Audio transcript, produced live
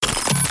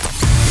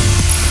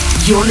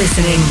You're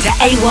listening to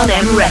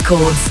A1M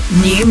Records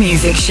New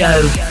Music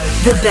Show.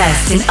 The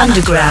best in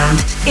underground,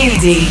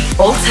 indie,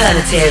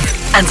 alternative,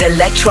 and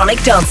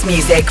electronic dance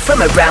music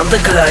from around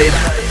the globe.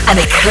 An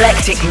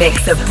eclectic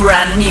mix of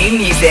brand new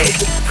music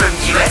from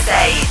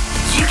USA,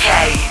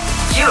 UK,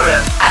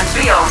 Europe, and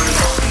beyond.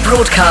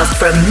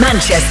 Broadcast from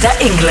Manchester,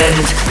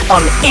 England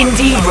on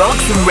Indie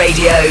Rocks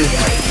Radio.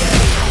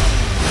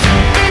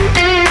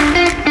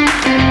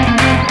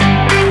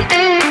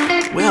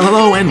 Well,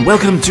 hello and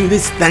welcome to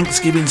this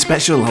Thanksgiving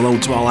special. Hello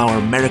to all our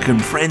American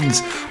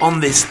friends on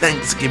this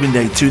Thanksgiving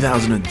Day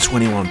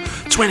 2021.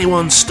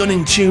 21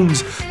 stunning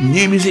tunes,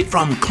 new music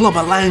from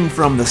Clubber Lang,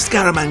 from the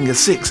Scaramanga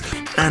 6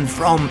 and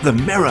from the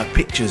Mirror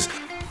Pictures.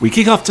 We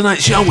kick off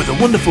tonight's show with a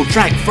wonderful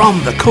track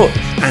from The Cut,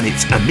 and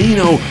it's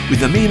Amino, with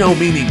Amino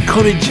meaning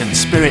courage and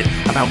spirit,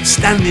 about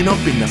standing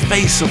up in the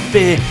face of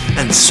fear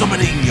and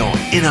summoning your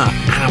inner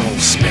animal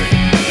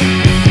spirit.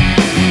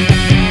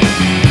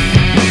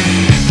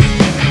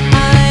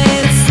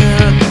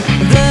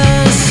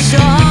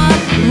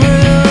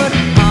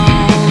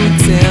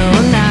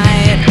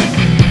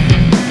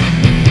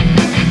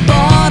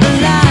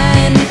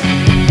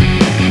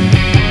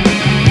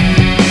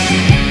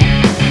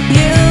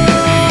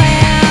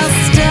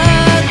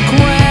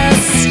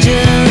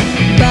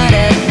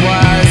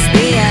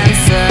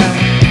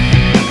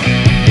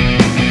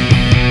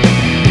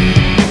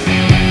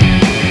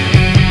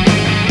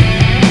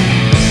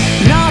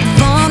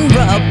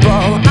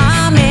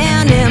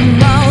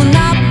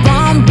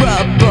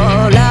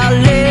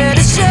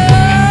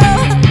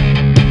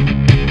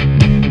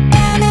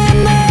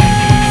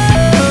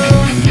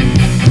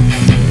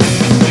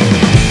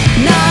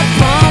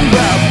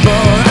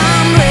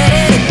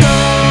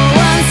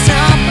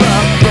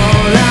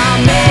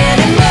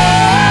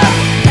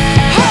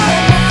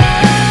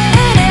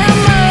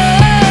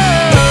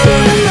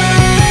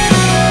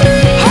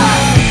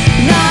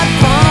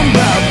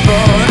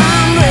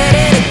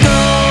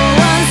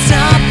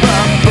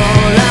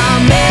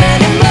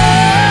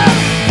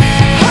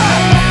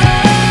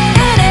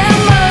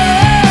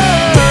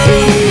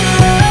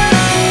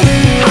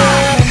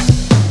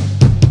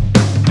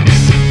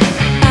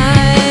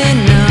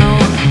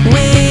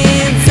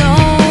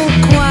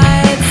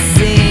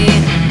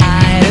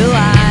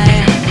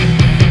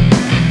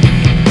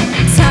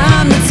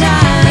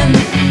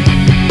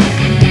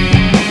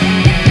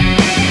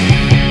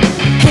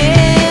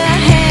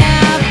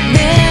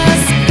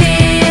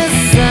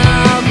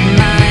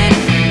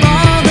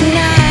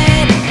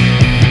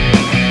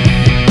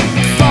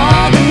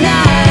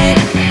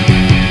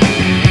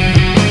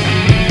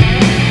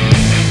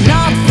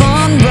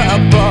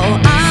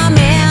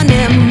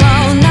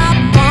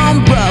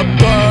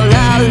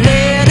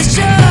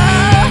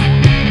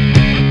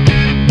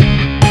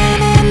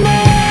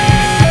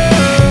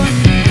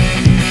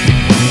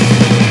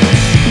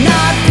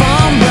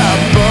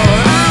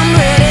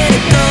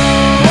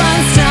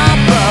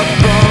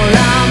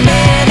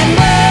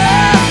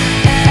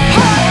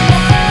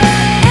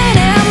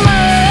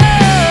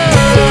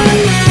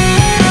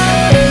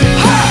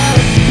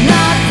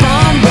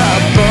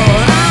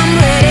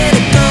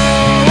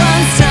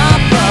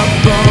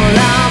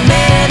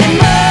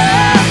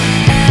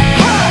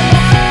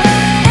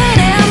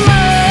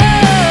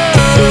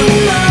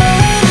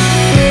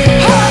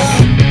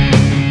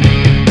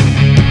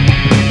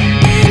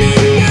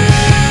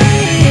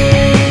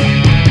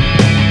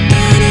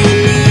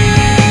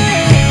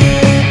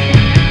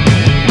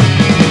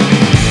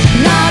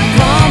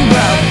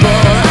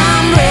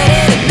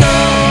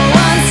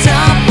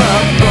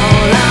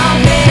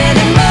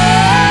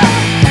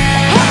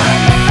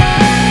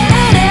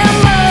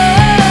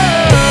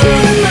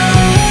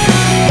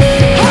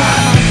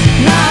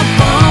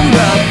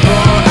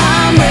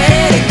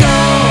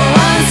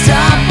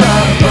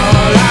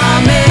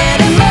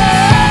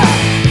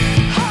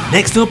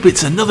 Next up,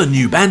 it's another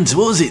new band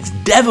to us. It's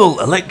Devil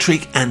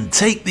Electric and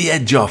Take the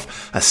Edge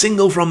Off, a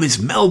single from this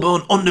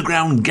Melbourne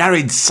underground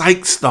garage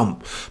psych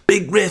stomp.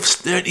 Big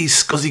riffs, dirty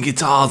scuzzy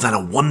guitars and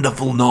a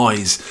wonderful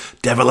noise.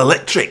 Devil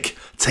Electric,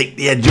 Take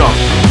the Edge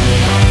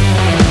Off.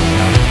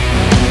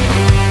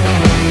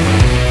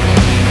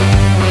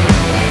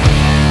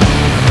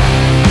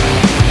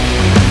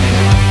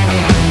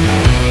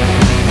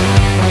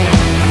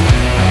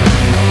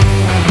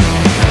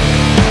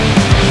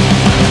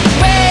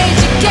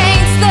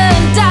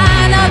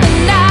 Now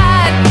the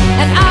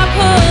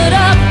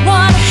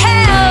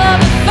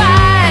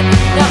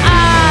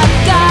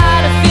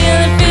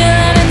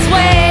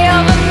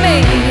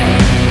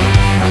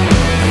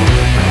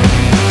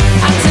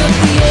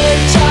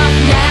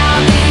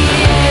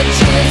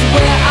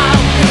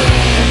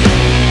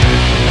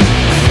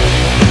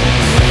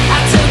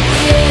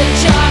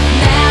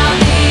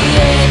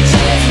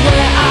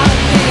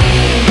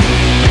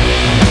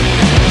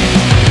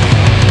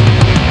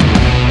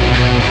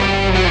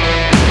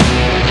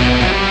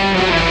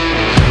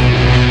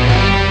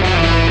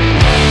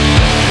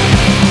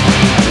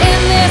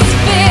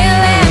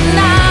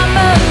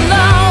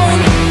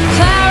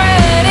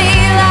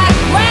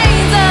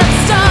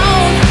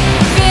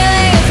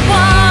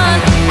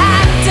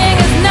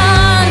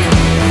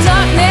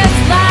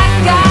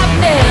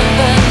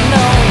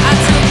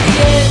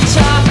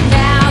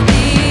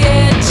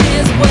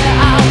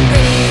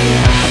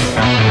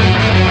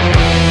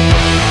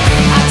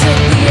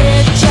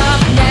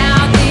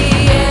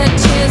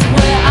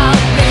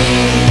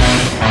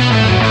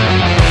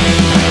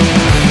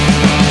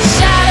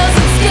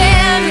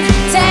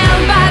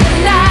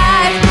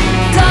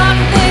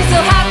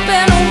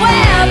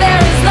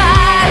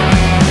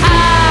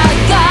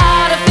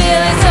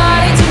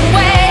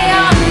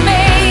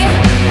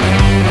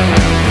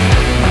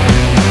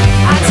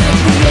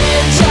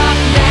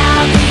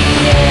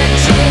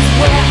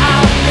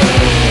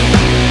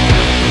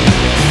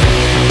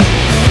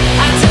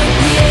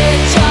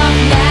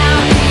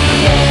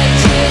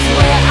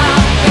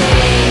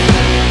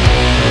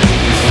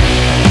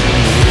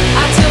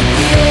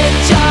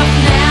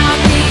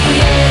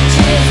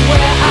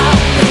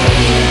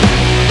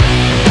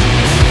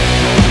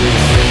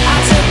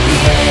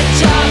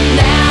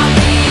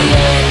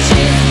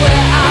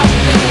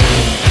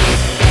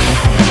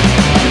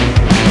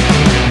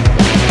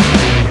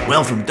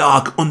style from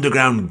dark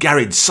underground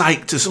garage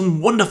psych to some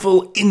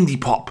wonderful indie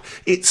pop.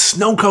 It's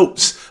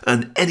Snowcoats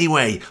and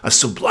Anyway, a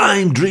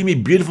sublime, dreamy,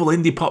 beautiful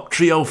indie pop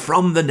trio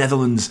from the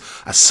Netherlands.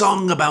 A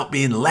song about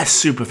being less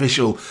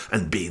superficial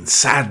and being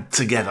sad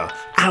together.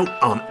 Out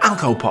on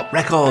Alcopop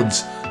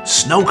Records,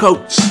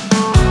 Snowcoats.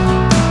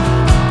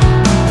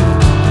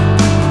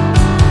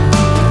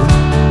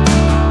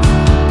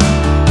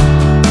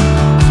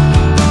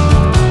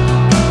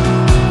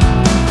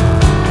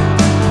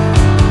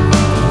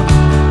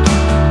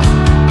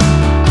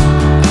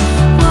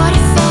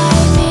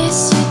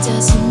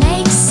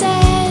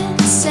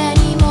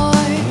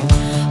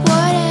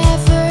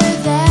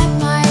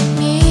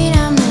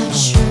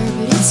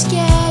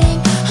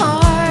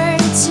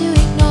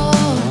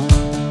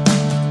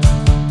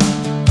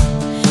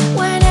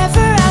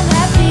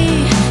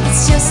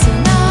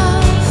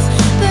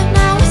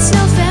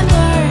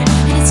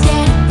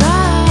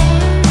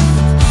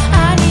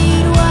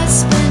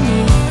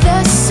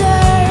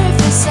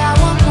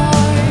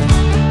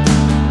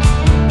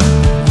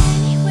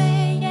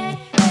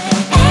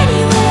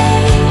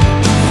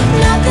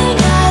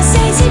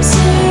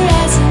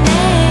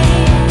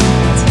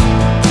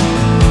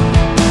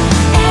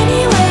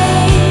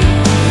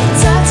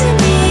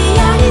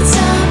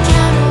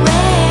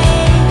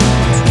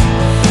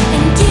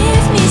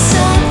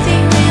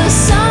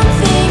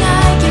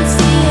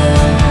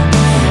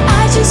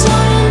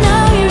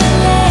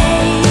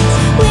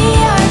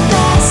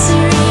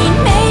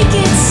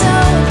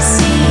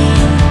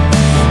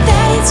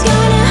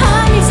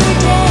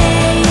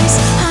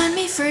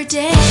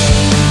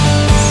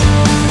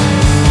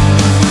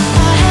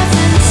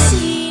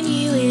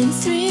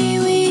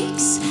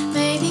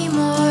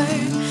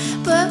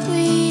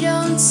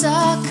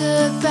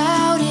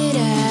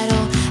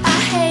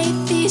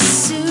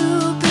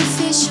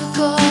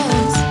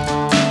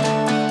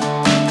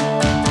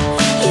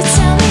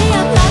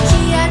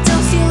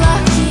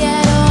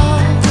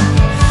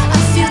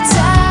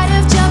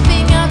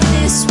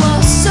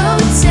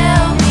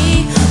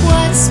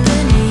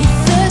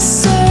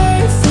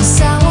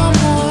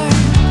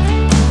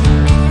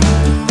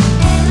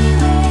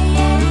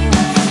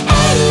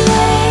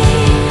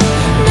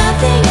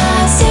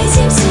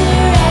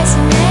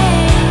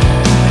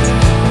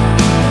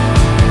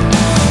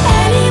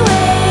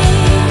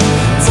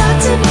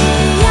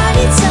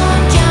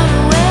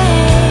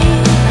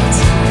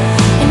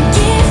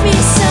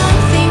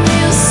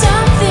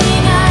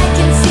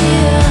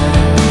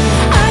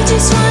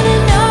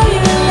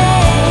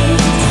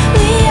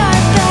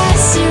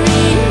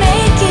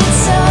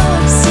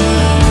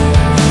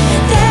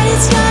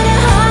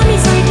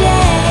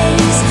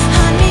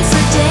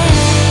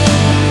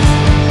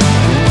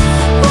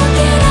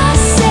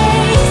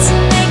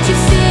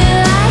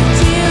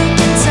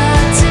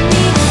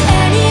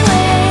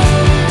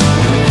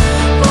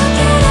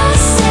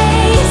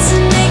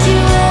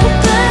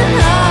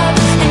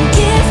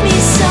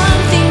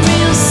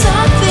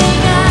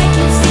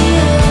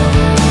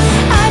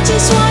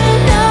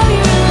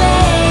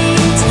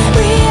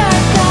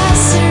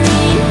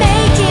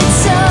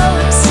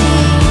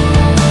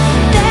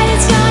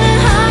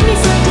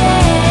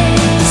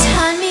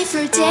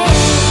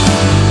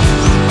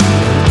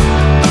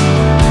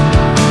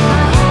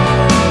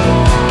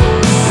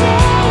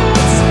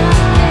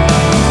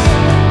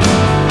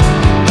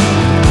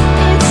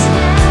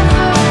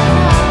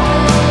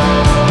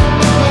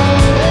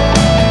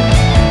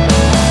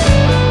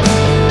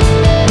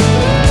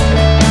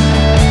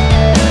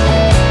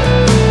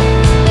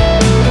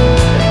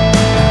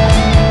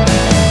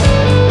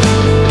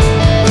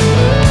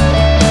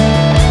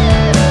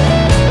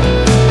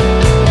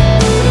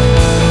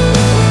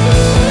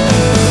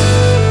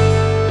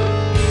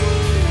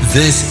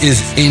 This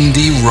is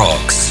Indie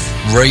Rocks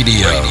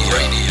Radio.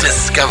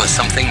 Discover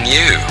something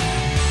new.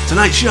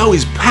 Tonight's show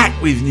is packed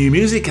with new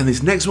music, and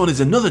this next one is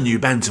another new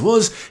band to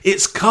us.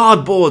 It's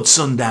Cardboard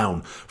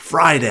Sundown.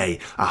 Friday,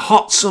 a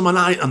hot summer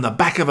night on the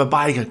back of a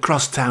bike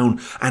across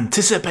town.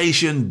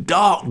 Anticipation,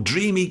 dark,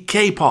 dreamy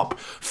K-pop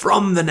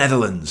from the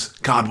Netherlands.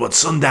 Cardboard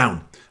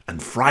Sundown.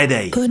 And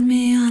Friday. Put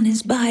me on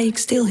his bike,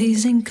 still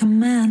he's in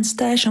command,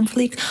 stash on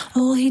fleek.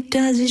 All he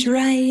does is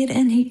ride,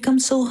 and he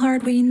comes so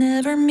hard we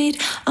never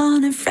meet.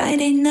 On a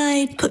Friday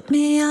night, put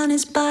me on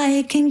his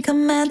bike, in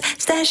command,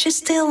 stash is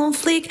still on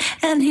fleek,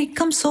 and he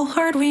comes so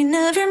hard we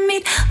never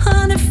meet.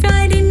 On a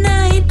Friday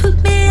night,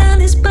 put me on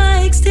his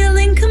bike, still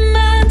in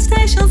command,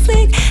 stash on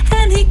fleek,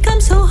 and he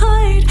comes so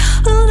hard.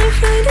 On a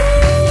Friday.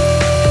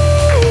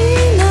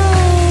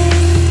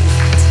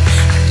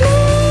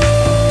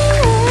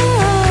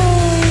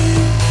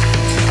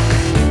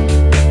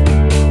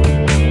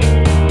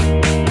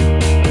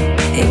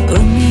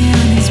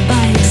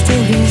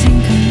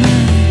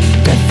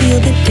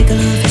 The tickle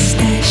of a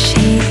stash,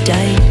 he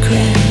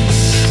digress.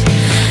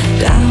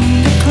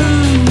 Down the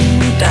clown,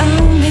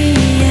 down the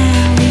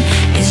alley,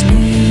 his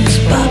news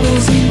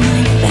bubbles in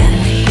my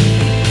belly.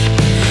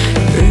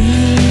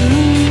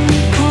 Room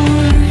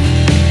porn,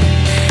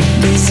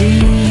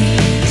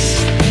 disease,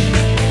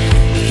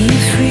 he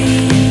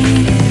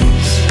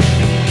frees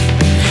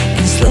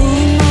in slow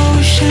motion.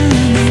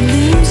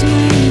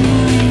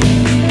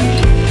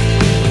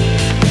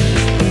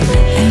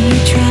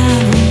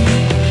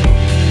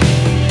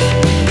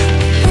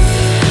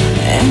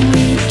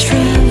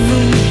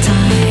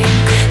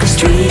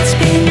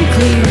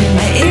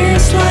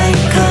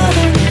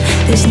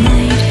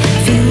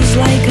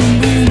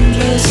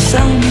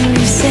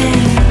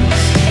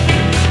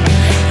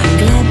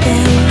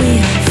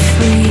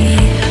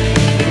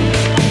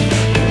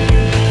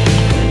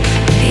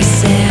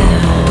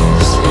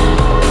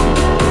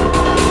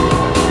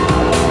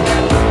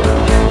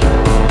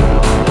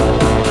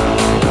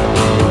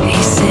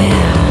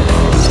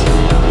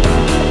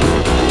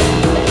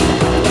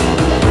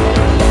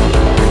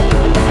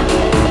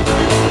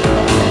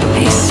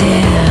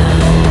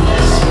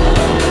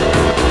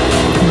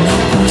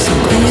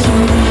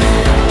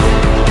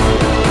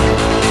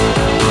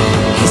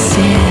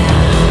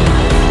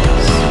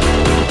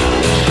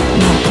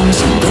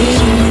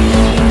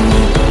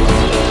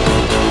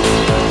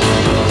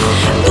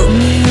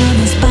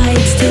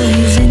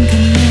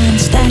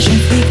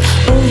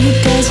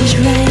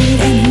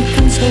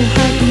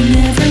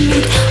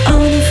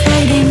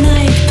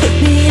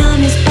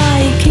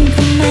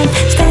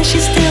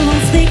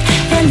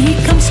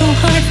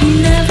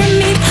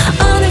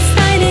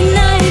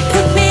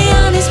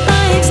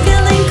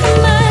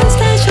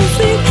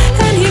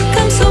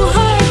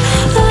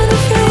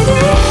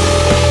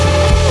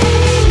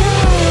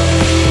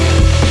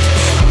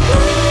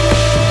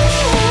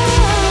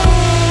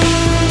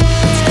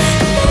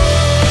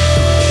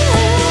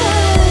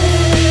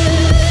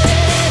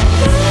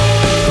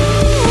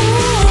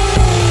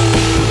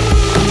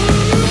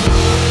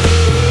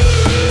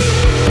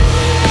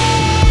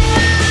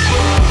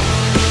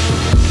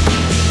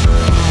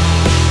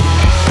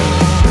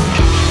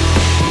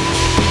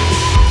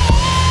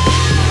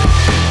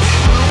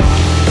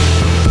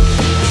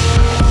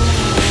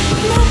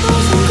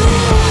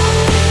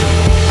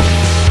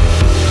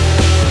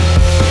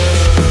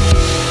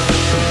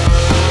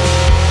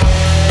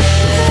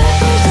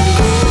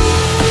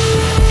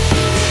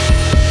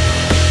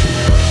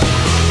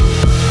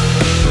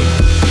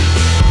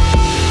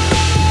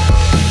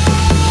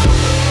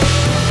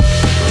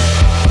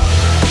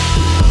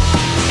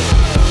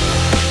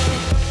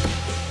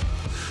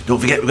 Don't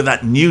forget, we've got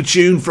that new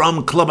tune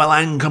from Club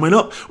Alang coming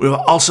up. We've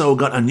also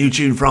got a new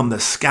tune from the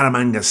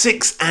Scaramanga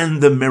 6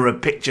 and the Mirror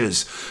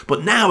Pictures.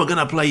 But now we're going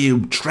to play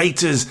you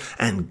Traitors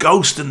and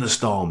Ghost in the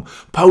Storm.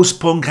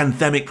 Post-punk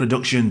anthemic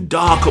production,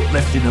 dark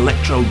uplifting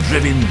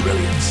electro-driven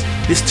brilliance.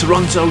 This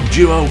Toronto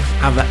duo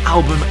have the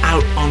album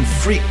out on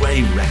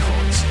Freakway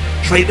Records.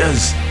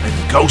 Traitors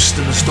and Ghost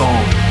in the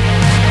Storm.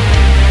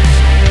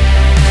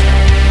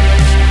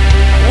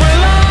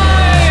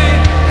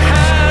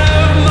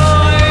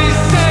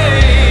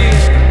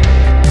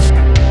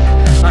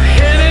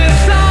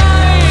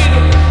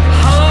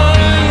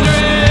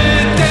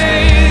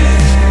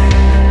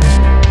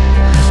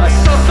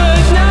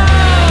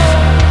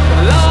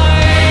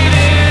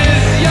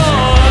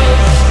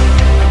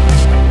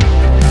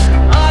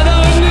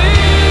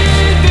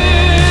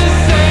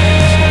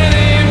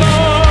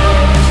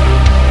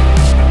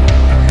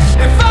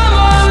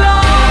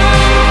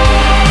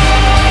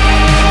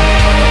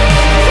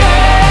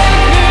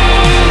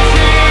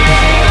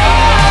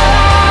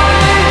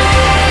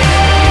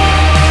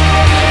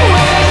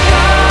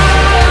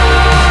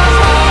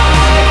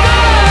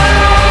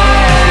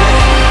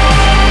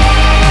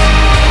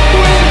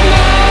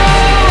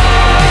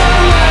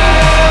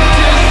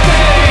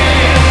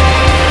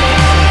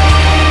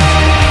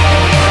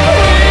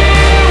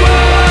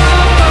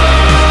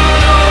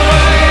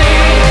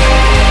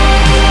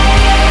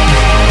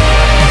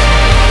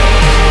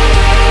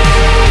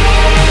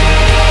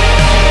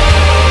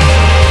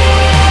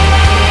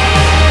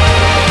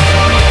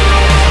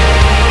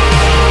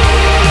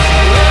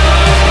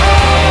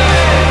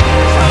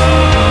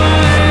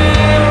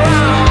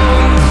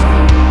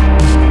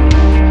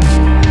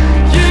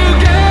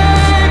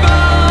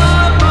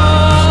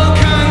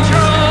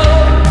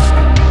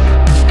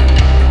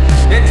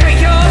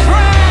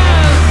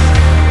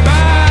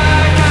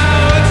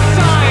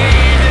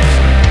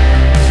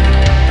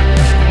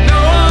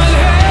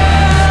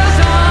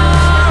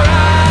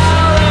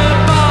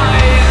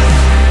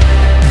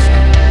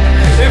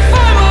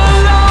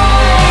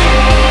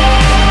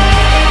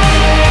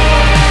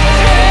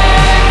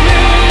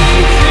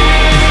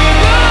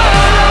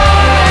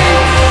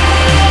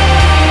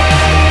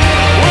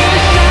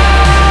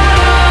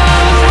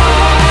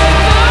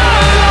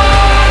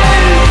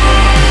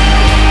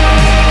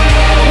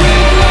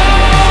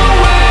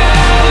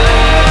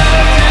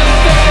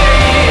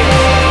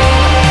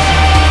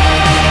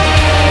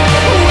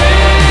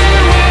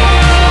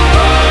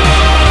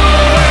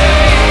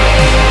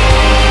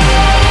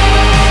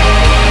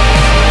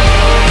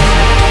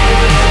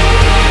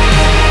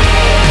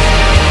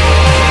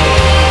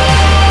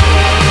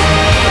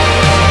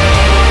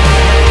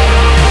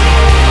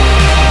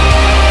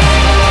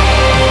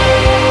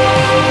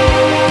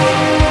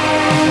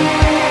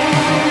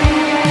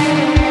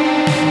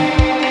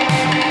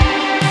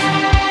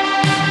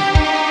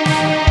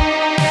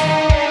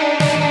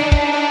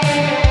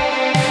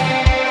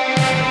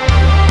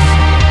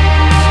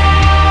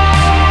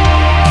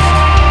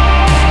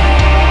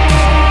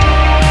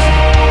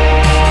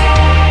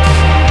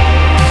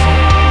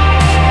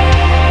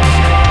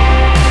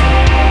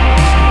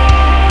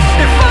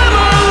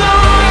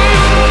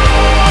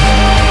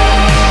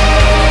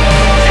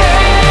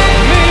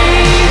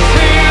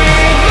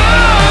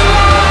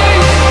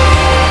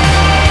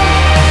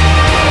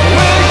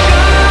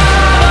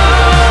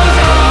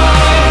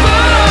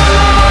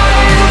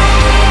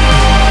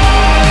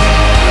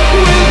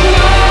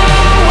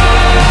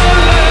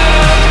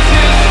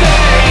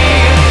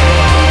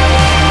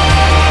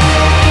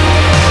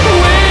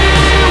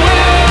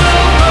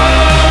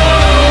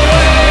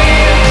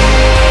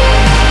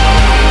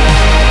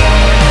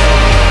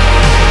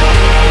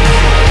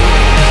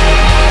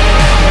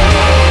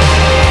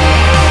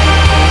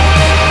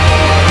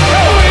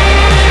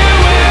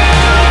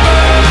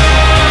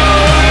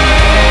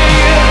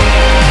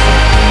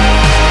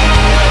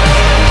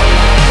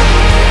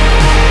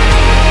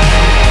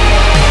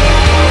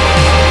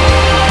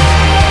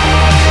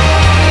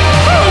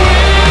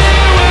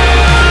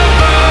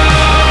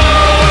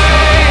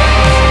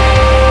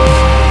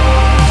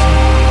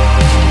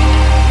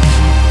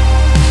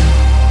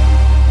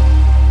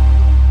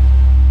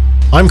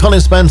 I'm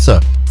Colin Spencer,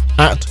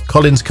 at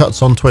Collins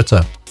Cuts on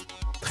Twitter.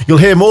 You'll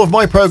hear more of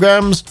my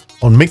programs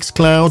on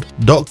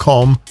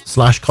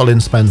mixcloud.com/Colin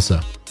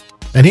Spencer.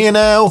 And here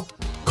now,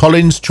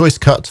 Colin's choice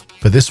cut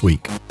for this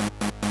week.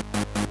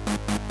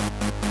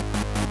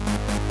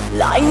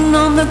 Lying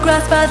on the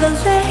grass by the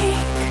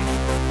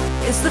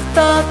lake is the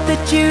thought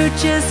that you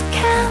just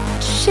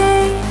can't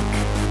shake.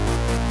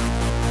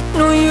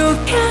 No, you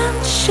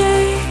can't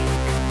shake.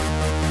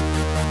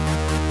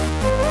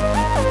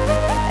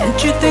 And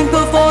you think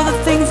of all the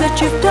things that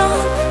you've done,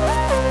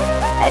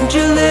 and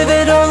you live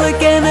it all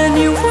again, and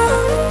you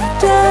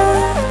wonder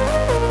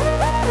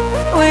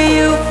where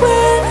you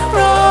went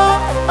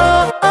wrong.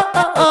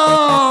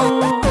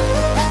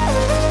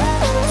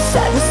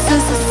 Sadness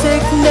is a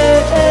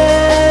sickness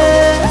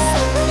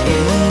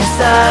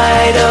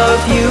inside of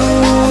you.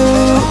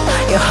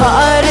 Your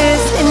heart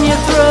is in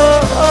your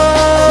throat,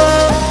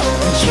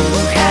 and you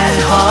can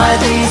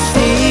hardly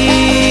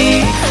see.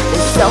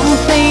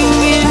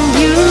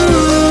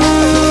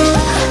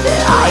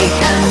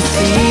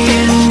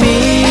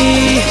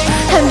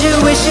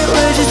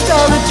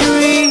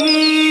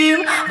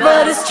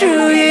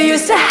 true, you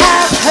used to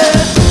have her.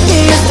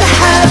 You used to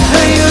have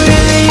her, you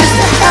really used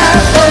to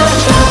have her.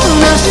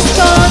 Now she's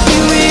gone,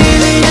 you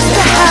really used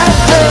to have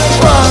her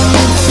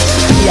once.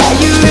 Yeah,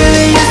 you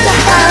really used to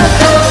have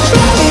her.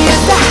 You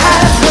used to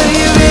have her,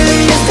 you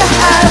really used to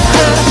have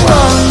her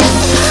once.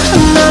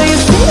 Now you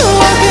see her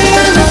walking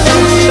in the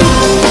street,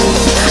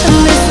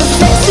 and it's so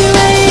sexy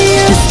when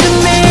you used to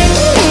meet.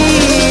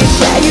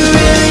 Yeah, you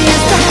really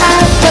used to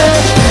have her.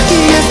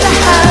 You used to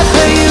have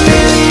her, you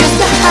really used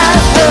to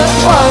have her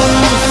once.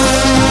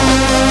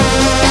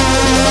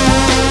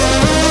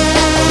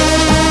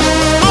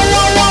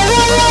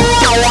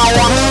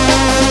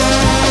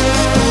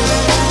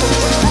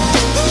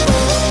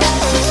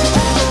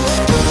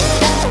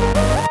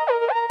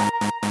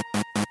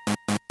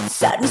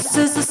 Sadness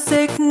is a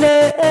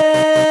sickness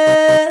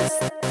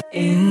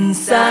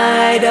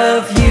inside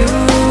of you.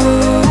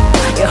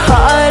 Your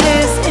heart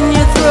is in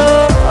your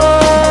throat,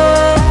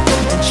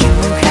 and you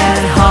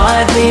can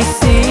hardly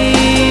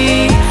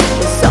see.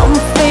 There's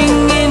something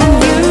in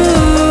you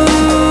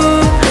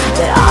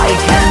that I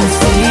can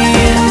see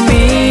in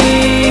me,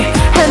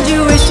 and you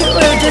wish it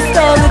were just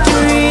all a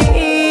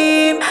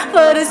dream.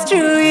 But it's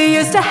true, you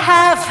used to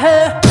have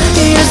her.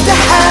 You used to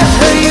have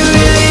her, you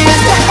really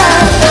used to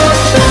have her.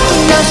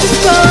 Now she's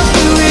gone,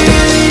 you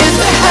really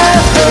used to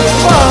have her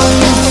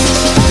once.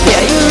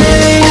 Yeah, you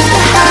really used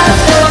to have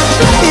her.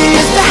 You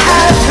used to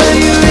have her,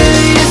 you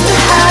really used to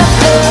have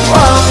her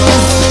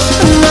once.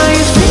 And now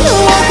you see her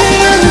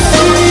walking in the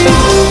street,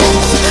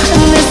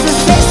 and this is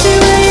sexy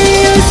when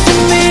you used to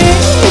meet.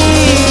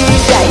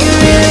 Yeah, you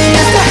really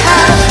used to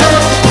have her.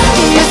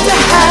 You used to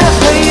have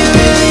her, you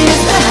really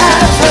used to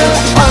have her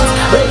once.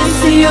 But you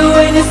see her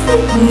when you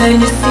sleep, and then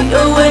you see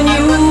her when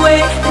you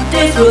wake. The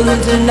days roll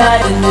into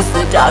night, and it's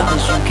the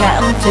darkness you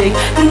can't take.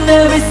 And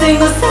every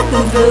single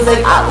second feels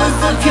like hours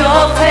of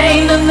pure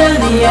pain. And then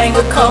the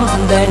anger comes,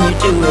 and then you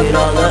do it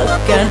all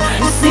again.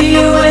 You see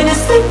her when you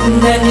sleep,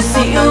 and then you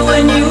see her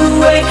when you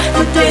wake.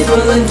 The days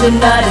roll into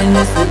night, and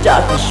it's the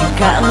darkness you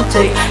can't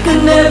take.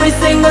 And every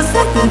single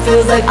second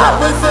feels like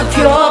hours of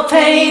pure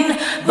pain.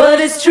 But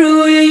it's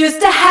true, you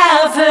used to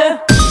have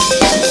her.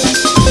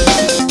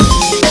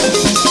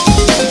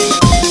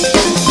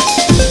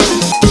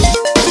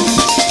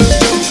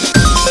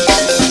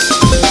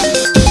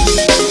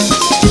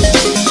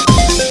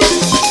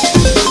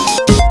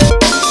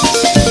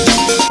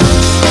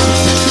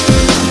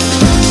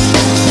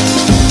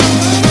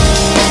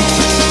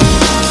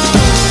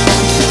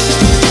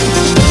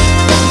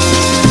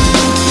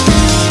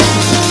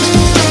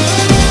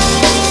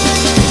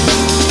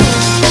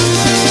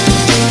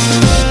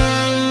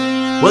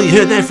 Well, you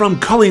heard there from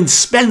Colin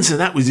Spencer.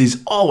 That was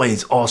his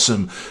always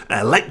awesome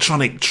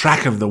electronic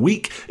track of the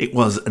week. It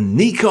was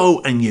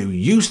Nico and You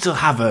Used to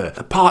Have Her,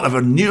 a part of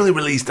a newly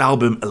released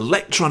album,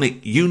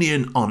 Electronic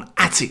Union, on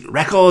Attic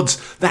Records.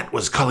 That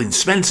was Colin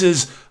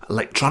Spencer's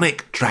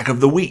electronic track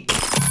of the week.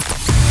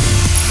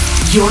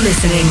 You're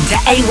listening to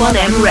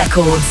A1M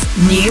Records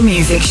New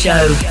Music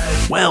Show.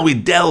 Well, we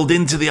delved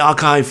into the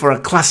archive for a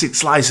classic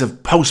slice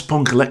of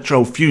post-punk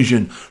electro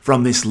fusion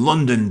from this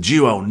London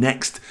duo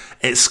Next.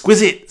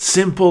 Exquisite,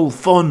 simple,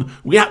 fun.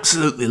 We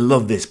absolutely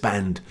love this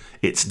band.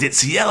 It's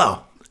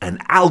Dizziello and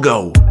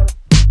Algo.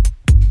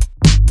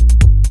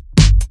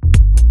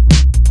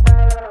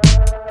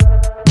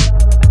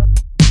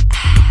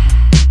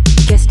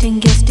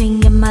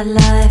 Guesting in my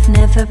life,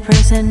 never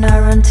present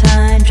or on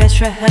time. Dress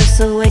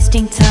rehearsal,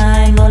 wasting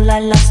time. All I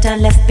lost, I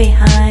left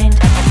behind.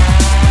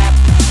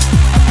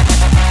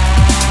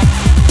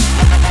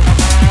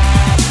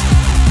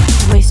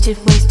 Wasted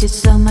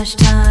so much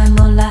time.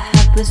 All I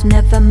had was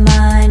never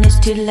mine. It's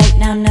too late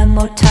now, no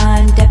more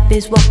time. Death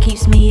is what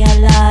keeps me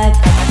alive.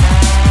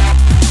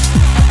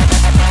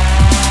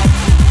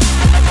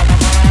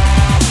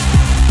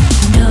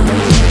 No,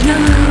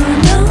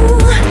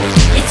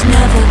 it's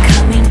never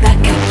coming back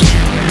again.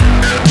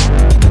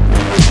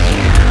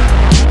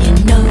 You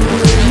know,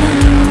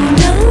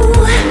 no,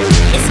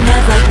 it's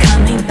never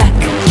coming back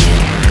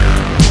again.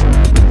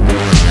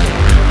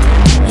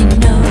 You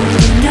know,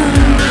 no,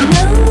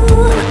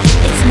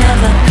 it's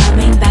never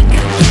coming back again.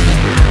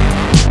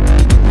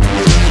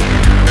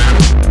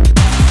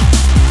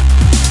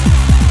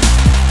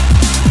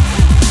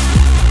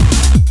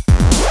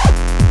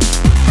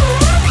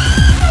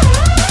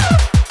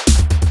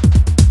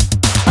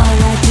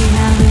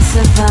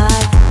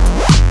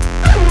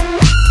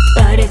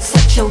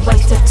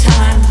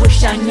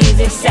 I knew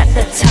this at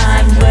the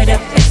time. Would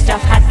have best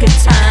I've had good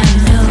time.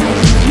 No,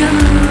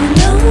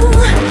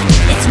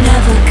 it's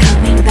never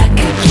coming back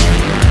again.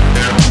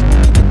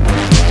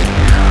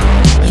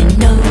 You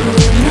know,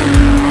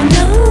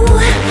 no,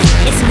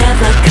 it's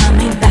never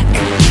coming back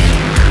again.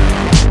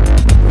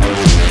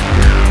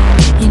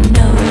 You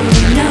know,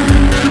 no,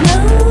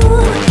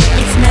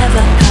 it's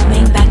never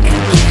coming back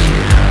again.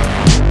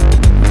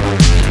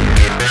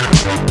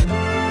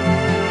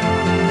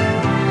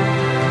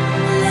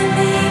 Let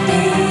me be.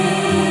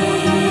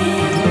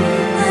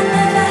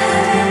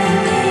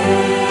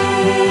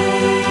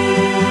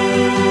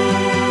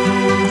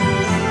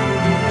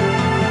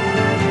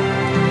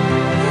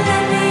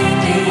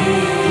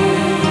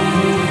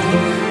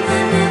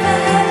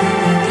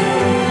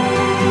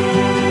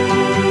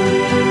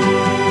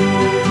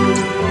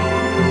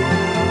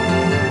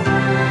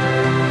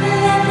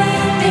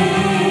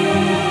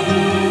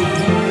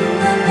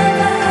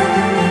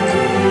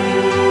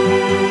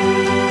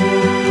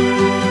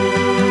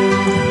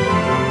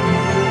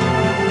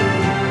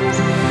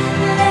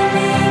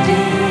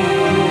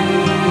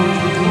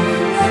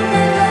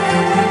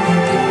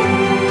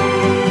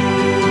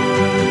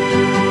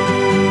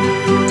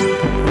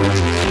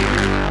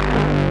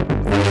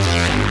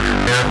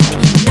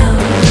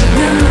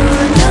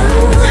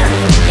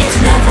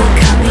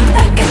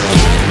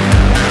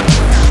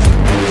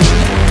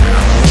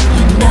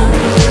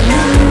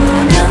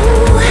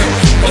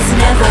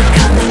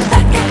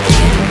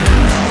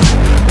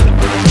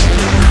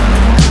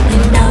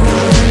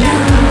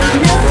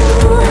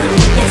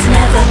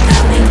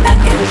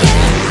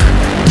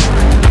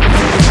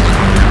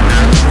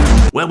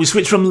 we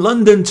switch from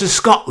London to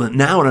Scotland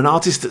now, and an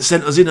artist that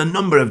sent us in a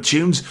number of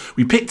tunes.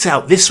 We picked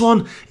out this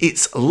one.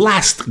 It's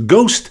Last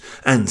Ghost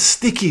and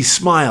Sticky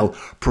Smile.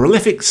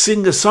 Prolific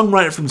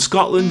singer-songwriter from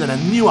Scotland and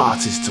a new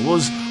artist to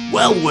us,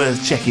 well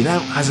worth checking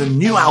out, has a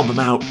new album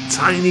out,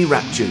 Tiny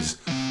Raptures.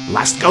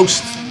 Last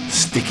Ghost,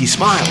 Sticky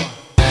Smile.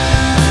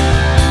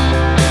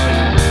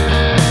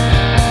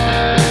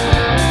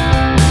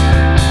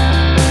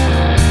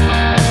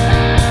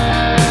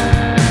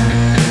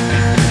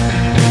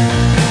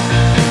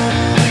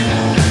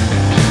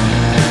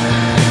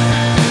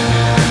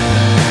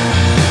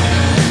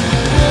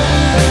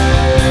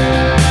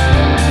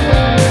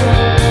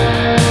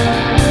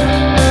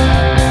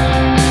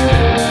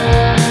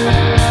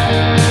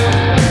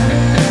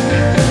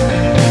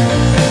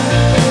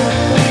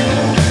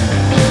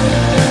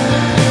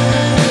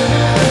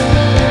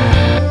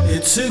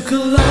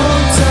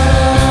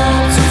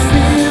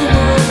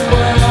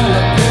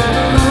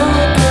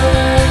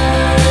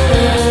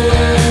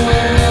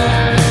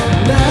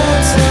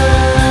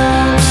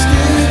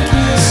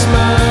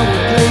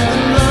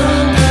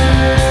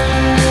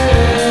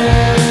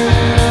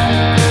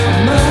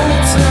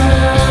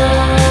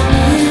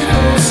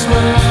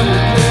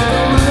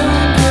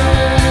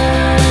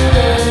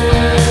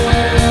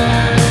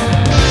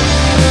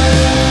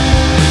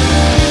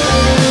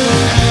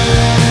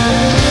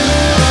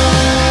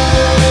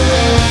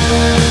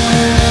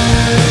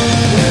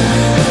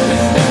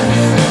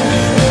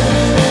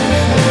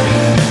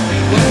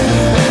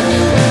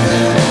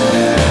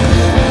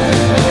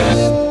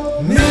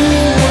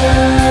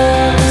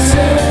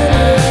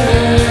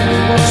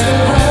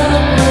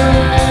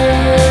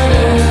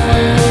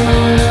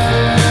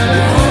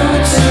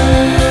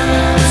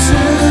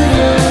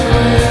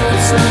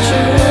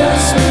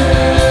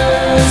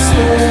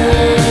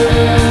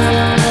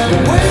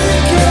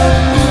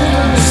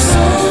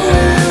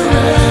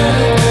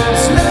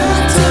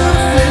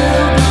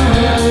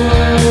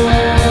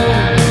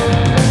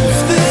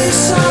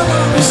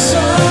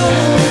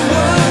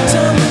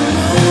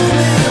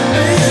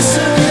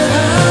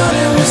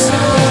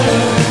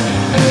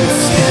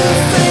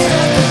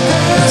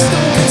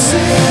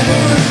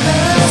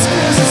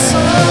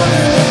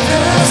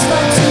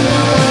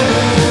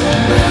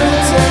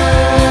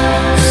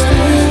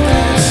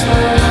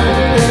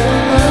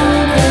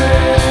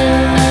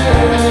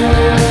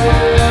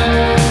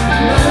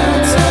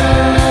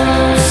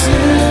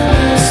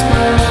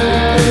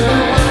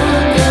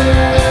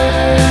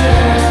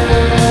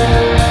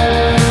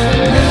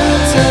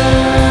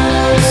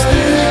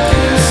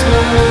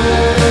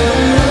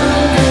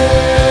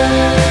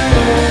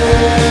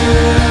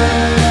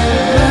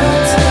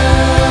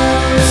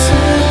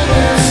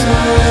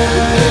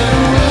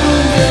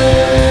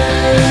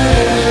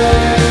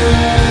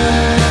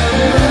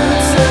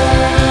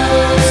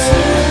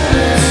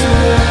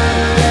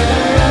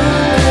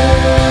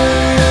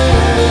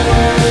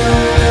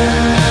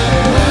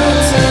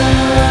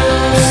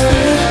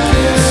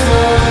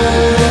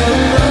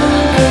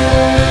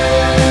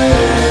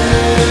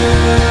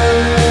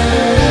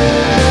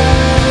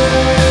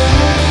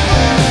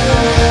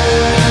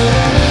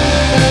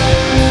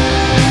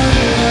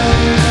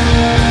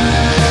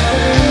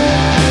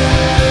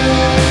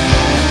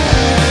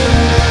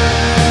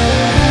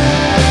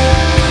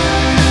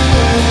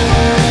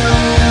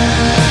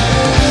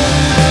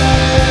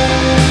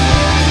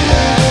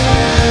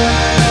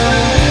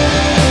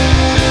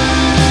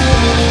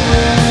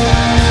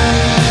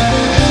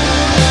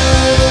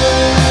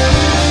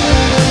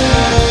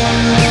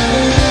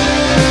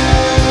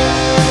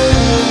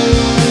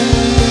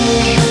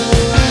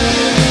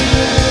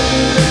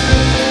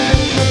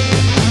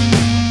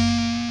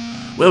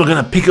 Well, we're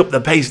going to pick up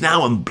the pace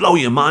now and blow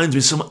your minds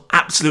with some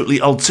absolutely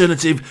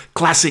alternative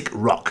classic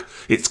rock.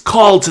 It's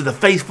Call to the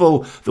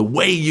Faithful, The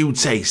Way You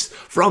Taste.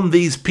 From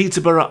these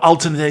Peterborough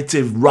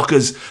alternative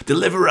rockers,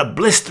 deliver a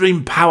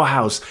blistering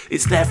powerhouse.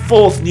 It's their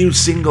fourth new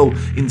single,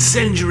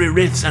 incendiary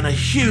riffs and a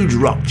huge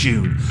rock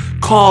tune.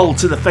 Call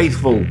to the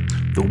Faithful,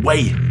 The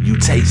Way You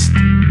Taste.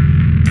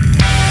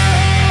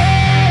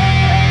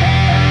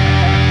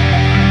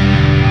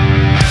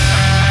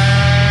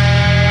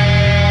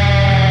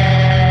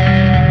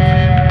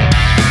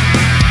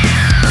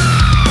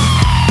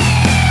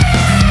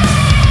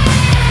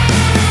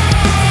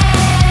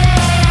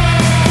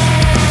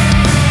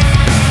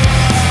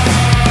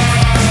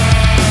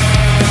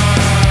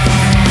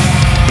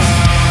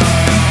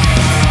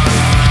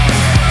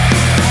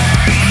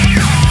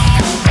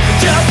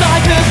 Just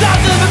like the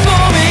doctor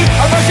before me,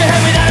 I rush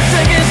ahead without a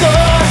second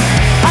thought.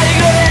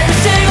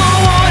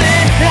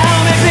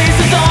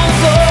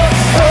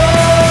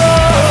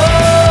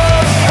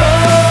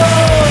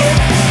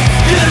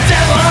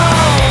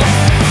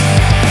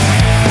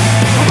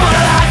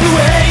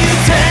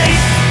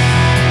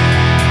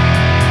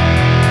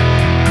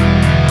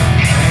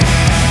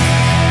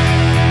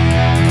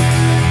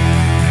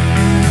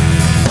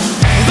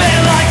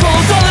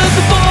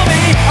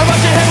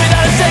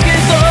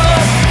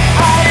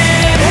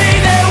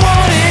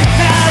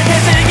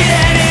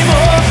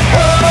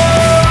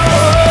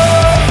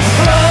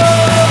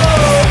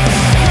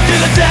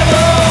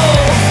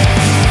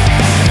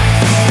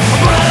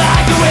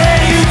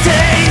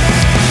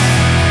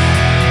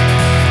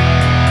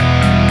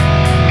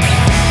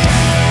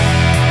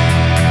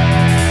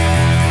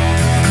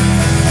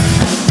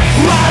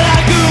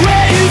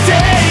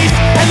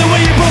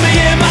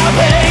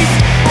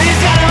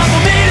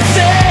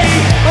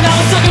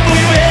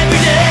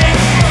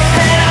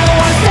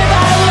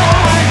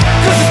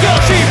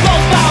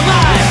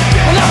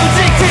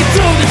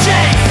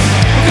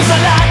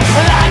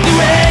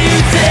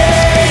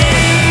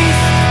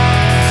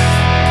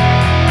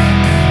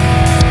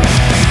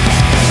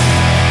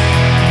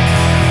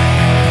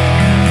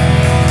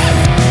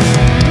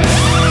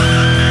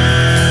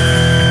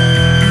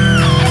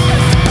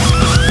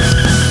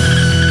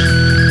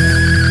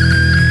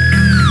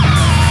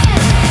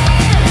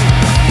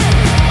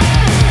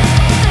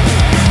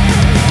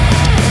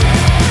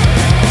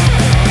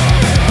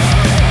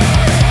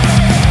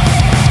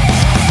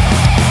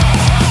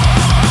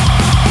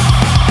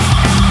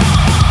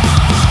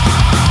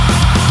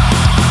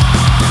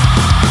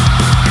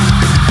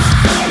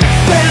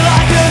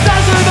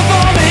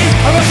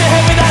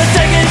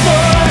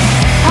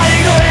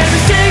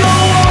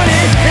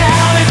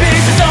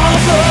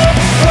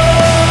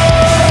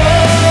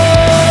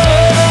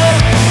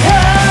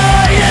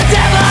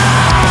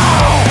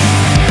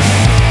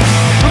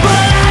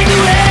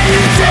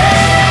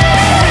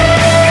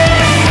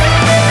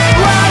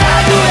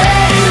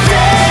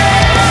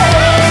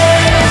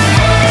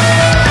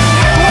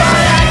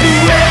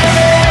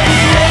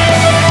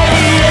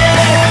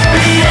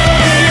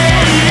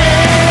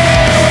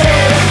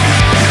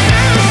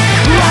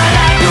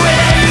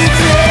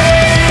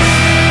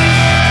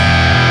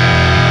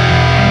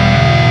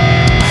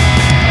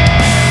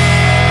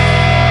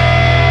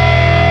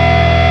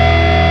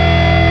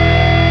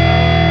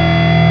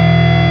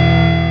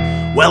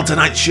 Well,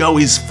 tonight's show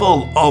is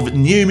full of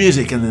new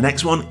music, and the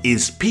next one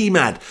is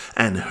PMAD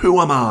and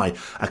Who Am I?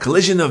 A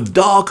collision of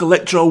dark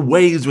electro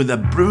waves with a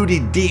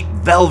broody deep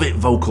velvet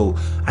vocal,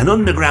 an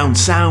underground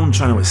sound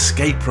trying to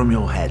escape from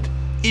your head.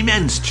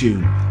 Immense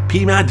tune.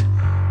 PMAD,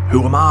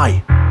 Who Am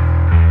I?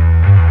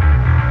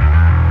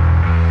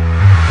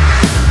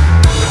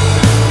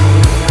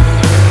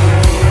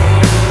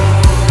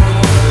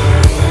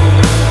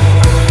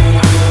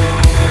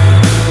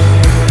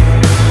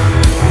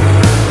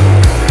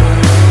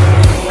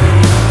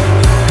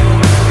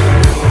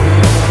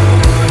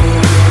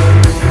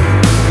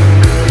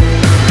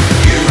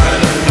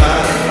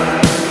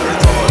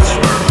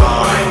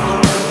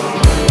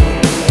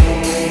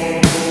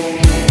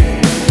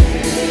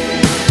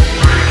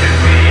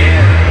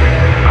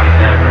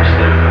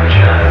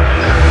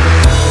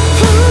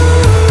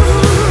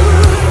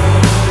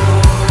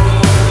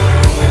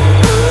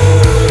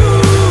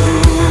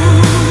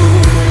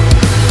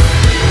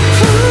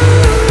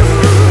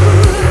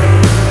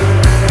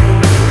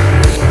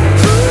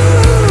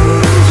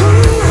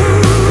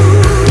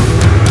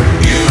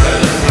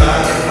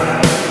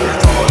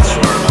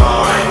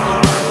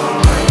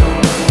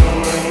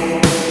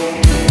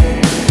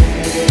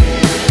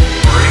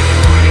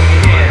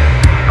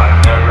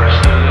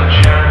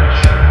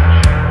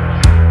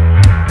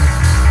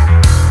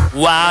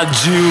 Why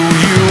do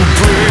you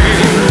bring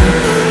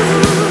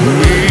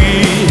me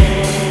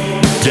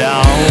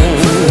down?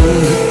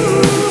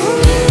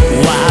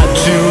 Why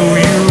do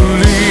you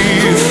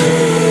leave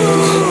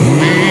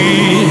me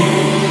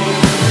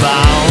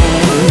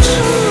bound?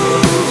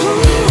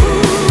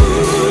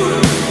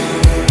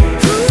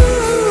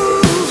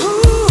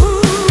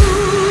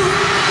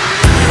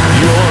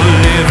 You're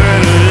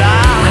living a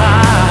lie,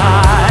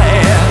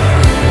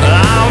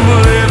 I'm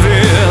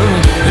living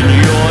and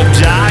you're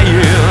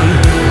dying.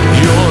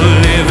 You're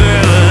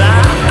living a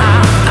lie,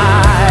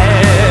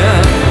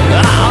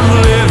 I'm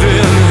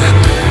living,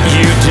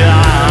 you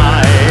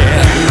die.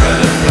 You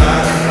had a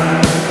plan,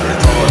 your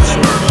thoughts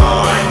were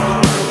mine.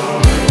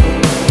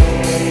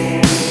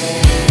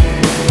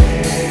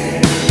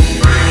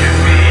 Bringing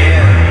me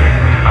in,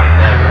 I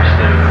never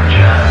stood a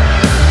chance.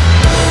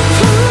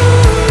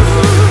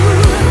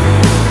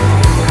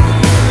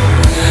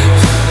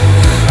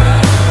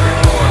 Your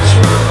thoughts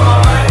were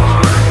mine.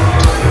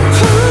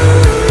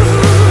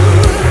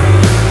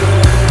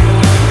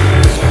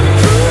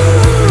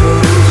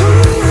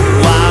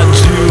 Why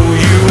do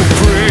you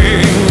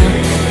bring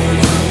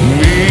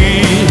me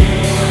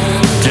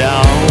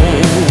down?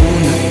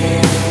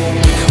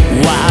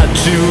 Why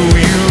do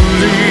you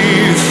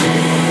leave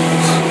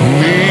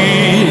me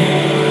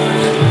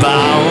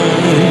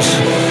bound?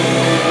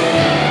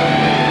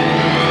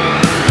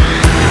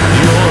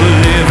 You're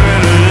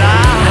living a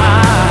lie,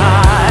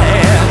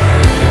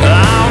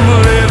 I'm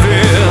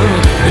living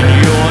and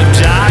you're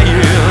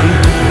dying.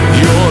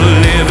 You're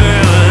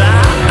living a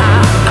lie,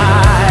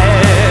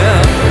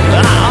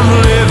 I'm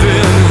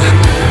living,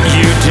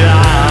 you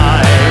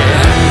die.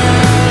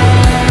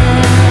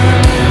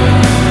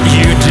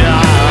 You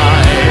die.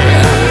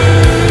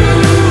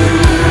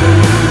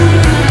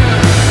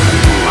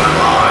 Who am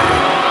I?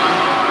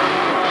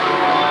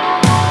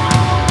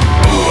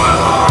 Who am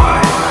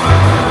I?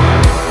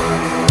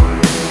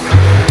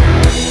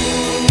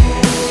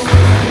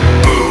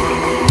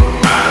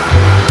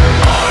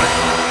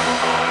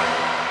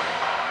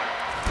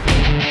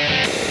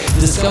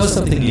 Discover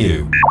something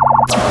new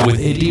with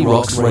Indie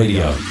Rocks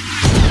Radio,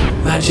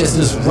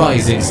 Manchester's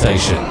rising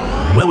station.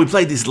 Well, we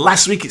played this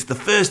last week. It's the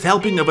first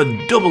helping of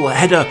a double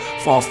header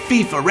for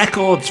FIFA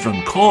Records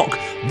from Cork.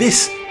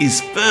 This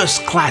is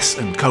First Class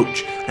and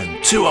Coach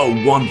and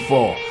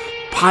 2014.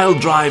 Pile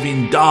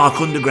driving dark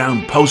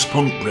underground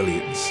post-punk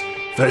brilliance.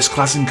 First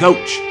Class and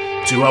Coach,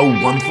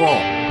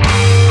 2014.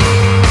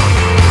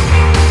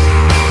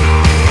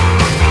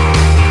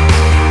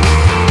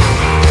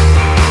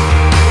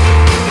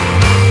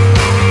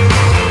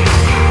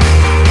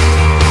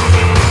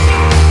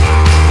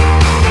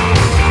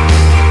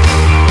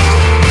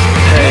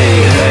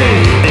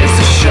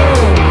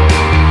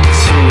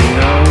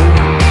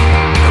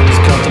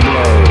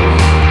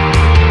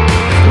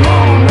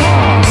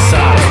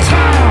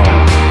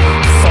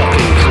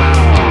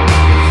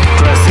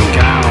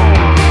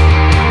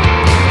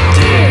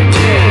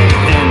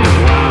 In the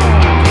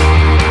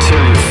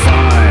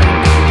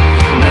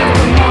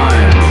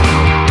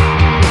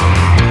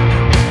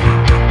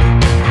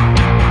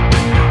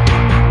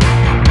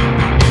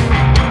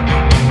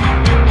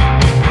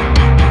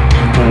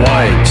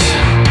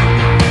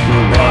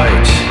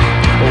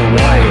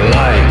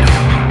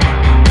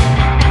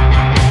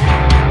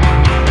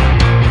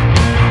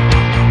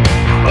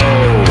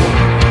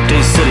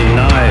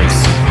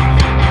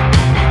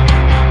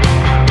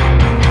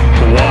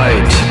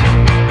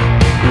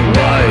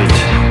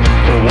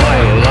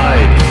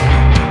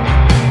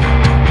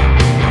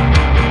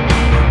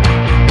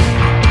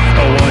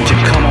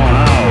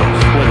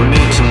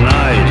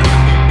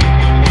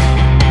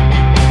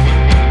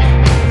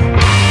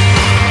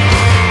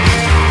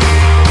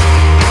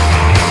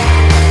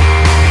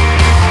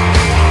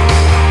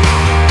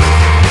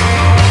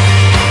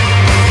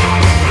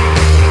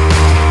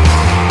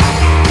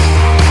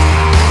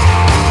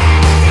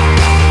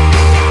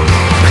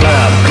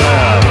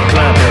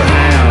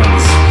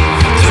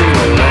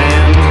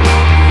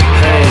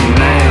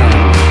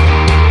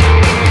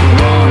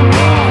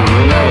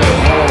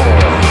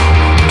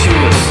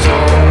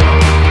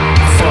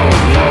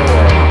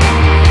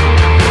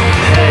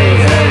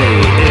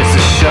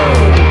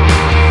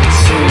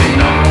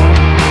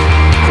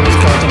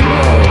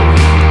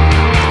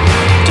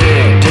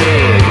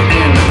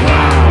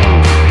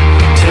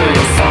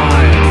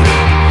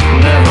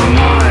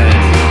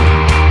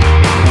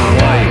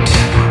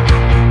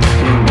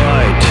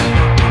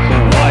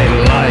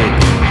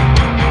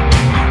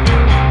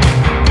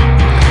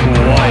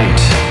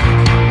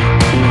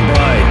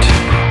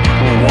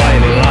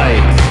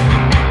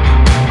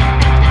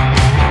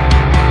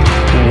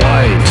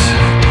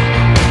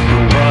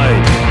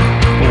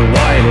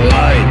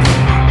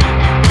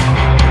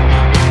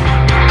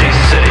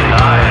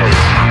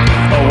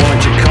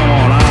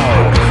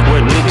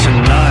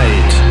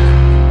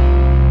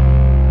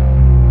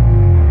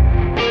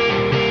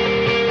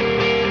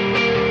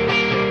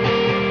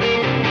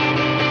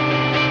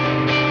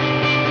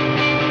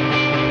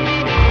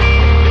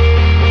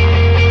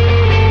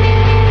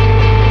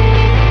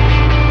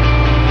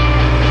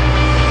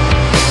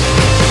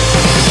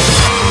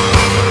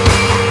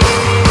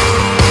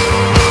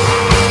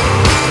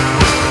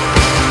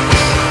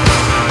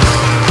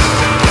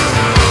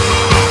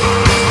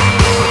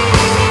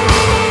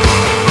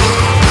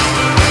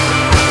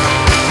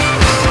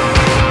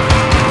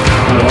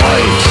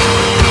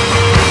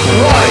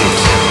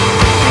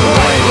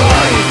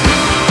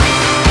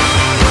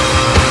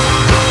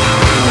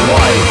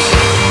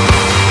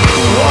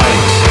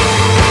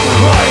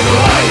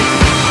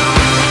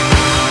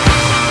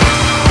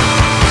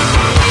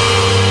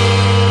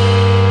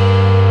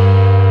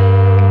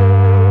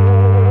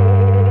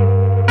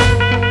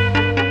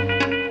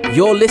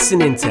You're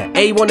listening to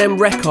A1M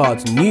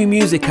Records New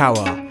Music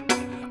Hour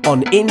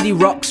on Indie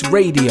Rocks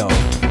Radio.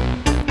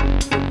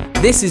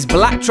 This is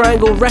Black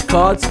Triangle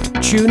Records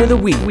Tune of the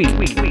Week.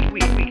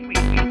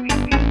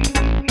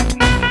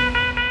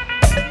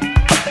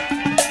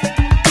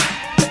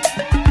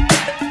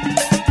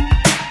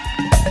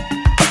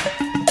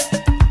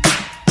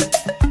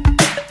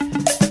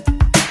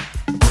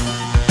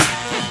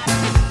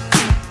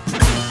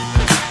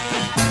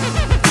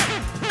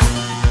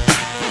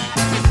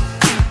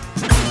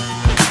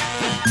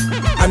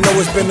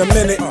 It's been a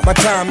minute, my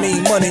time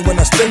mean money when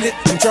I spend it.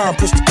 I'm trying to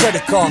push the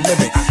credit card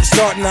limit.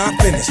 Starting, I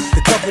finish.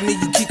 The company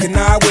you keep an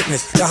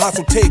eyewitness. The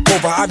hustle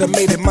takeover, I done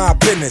made it my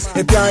business.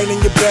 If y'all ain't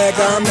in your bag,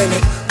 I'm in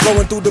it.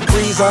 Going through the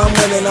breeze, I'm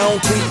winning. I don't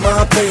tweet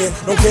my opinion.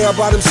 Don't care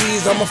about them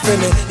C's, I'm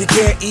offended. You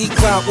can't eat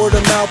clout, word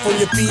of mouth on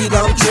your feed,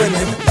 I'm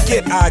trending.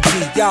 Get IG,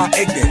 y'all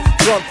ignorant.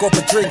 Drunk off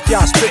a drink,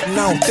 y'all spitting,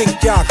 I don't think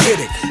y'all get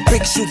it.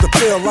 Big shoes to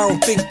fill, I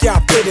don't think y'all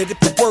fit it. If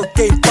the work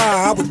ain't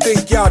fire, I would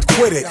think y'all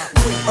quit it.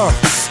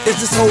 Is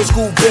this old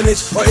school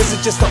vintage, or is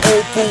it just an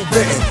old food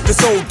bitten?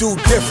 This old dude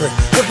different,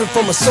 living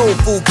from a soul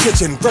food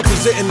kitchen,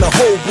 representing the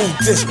whole Wu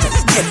district.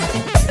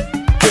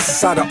 This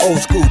is how the old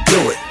school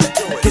do it.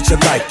 Get your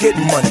life,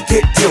 getting money,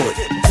 get to it.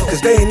 Cause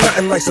they ain't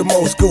nothing like some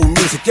old school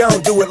music. Y'all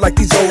don't do it like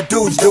these old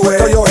dudes do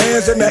it. Throw your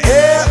hands in the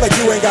air like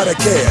you ain't gotta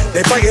care. They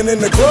fighting in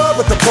the club,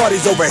 but the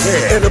party's over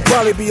here. It'll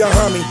probably be a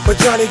homie,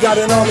 but Johnny got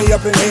an army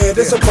up in here.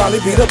 This'll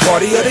probably be the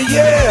party of the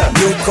year.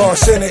 New car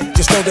Senate,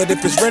 just know that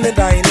if it's rented,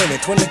 I ain't in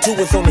it. 22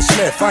 is on the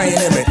Smith, I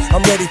ain't in it.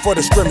 I'm ready for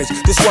the scrimmage.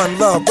 This one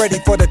love,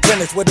 ready for the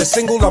tennis. With a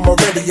single, I'm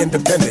already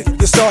independent.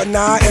 You're starting,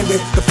 I end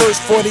it. The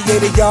first 48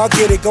 of y'all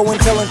get it. Go and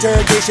tell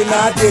interrogation,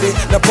 I did it.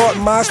 Now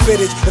pardon my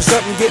spittage. If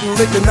something getting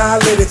lit, then I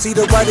lit it. See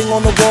the writing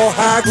on the wall,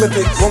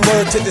 hieroglyphic. One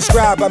word to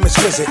describe, I'm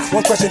exquisite.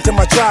 One question to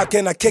my tribe,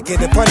 can I kick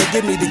it? If honey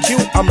give me the cue,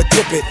 I'ma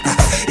tip it.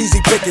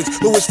 Easy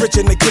pickings, Louis Rich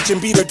in the kitchen,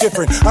 beat her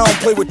different. I don't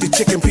play with the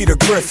chicken, Peter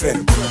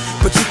Griffin.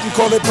 But you can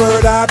call it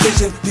bird eye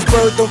vision. These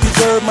birds don't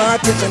deserve my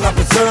attention. I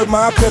preserve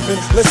my pimpin'.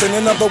 Listen,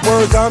 in other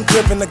words, I'm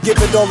drippin'. I give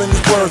it all in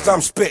these words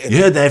I'm spittin'. You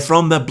heard there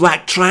from the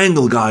Black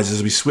Triangle guys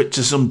as we switch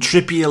to some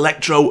trippy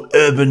electro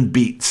urban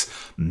beats.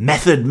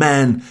 Method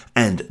Man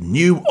and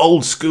New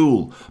Old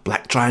School.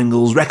 Black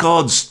Triangle's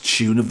Records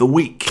Tune of the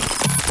Week.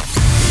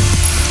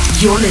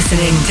 You're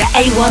listening to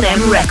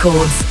A1M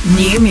Records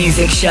New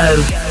Music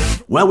Show.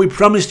 Well, we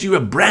promised you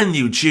a brand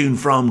new tune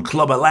from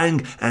Clubber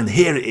Lang, and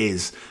here it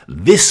is.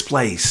 This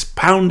Place,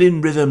 pounding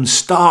rhythm,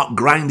 stark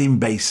grinding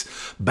bass,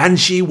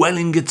 banshee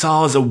wailing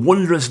guitars, a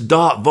wondrous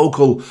dark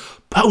vocal,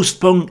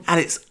 post-punk at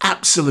its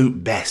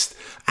absolute best.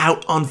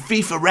 Out on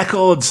FIFA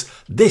Records,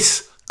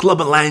 this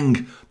Clubber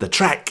Lang, the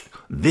track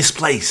This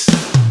Place.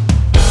 Nothing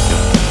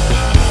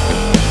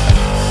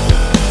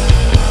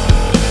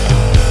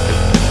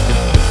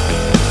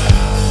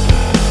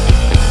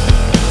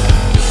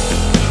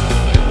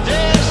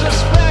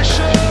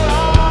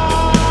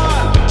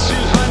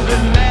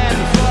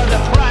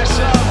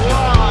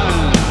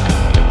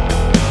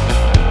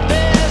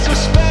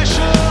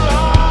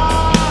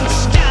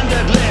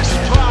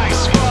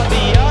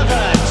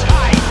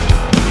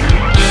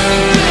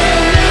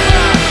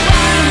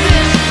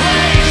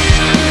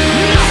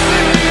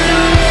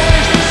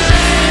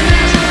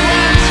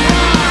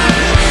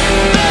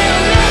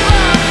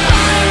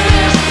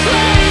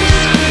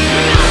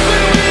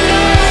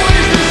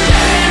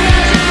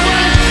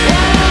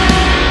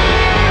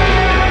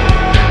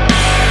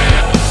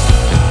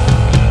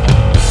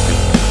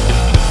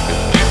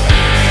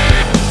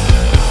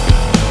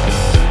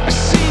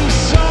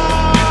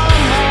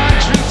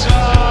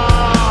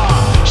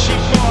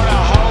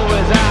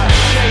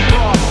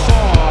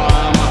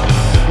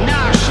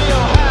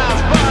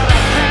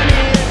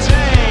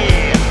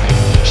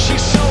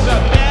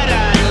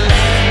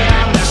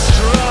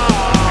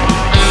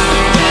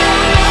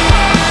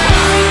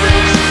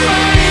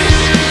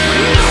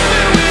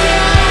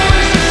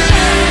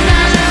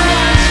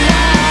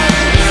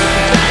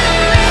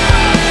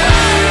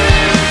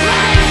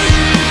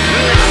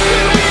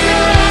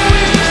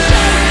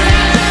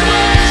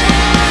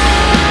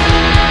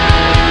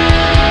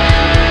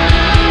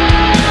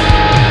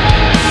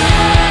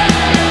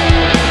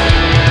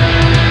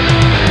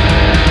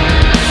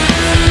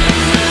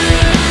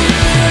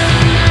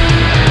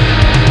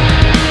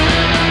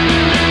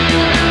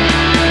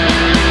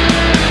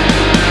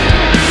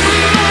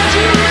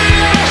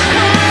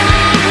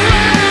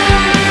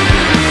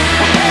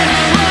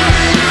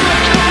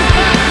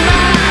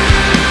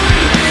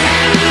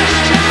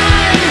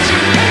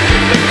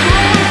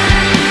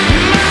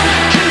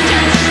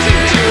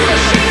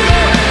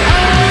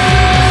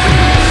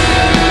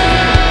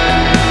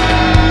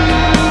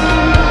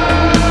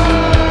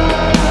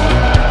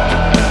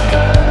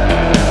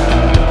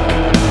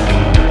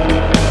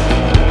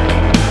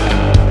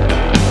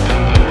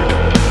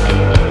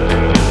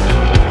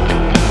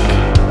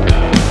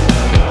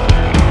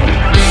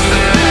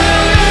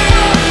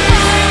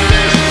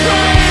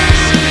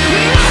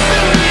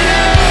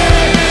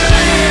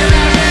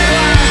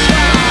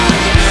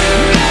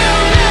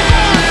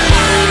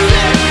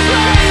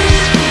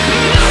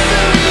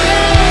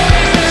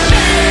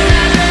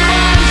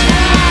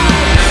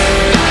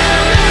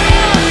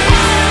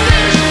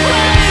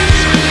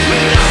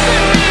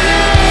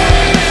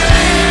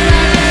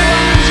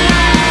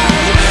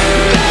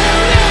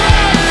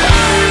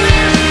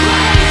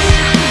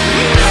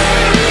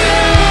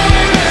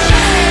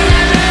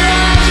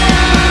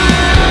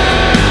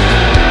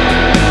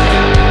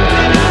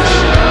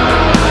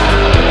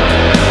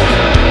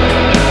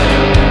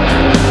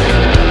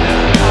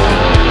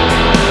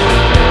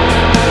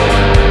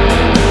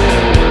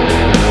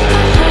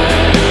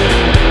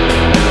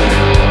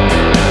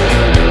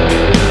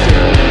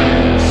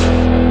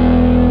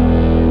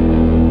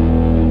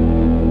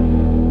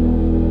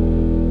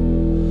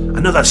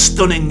a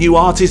stunning new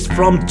artist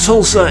from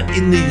Tulsa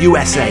in the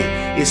USA.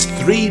 It's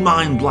Three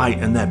Mind Blight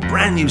and their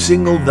brand new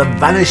single, The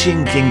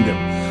Vanishing Kingdom.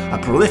 A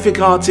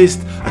prolific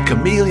artist, a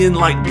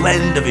chameleon-like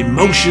blend of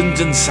emotions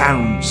and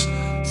sounds.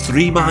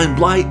 Three Mind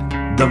Blight,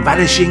 The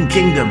Vanishing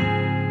Kingdom.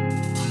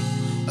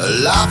 A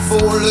life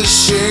full of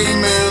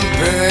shame and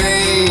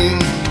pain,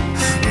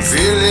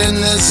 feeling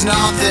there's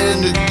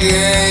nothing to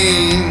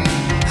gain.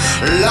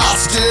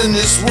 Lost in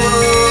this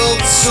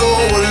world, so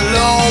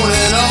alone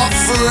and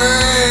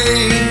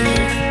afraid.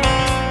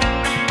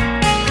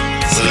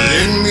 So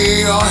lend me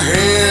your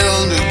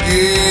hand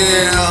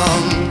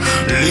again,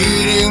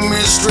 leading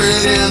me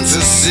straight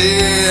into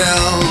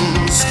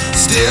sins.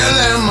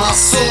 Stealing my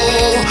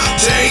soul,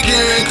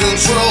 taking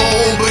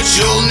control, but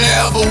you'll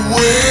never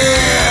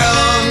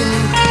win.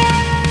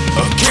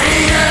 A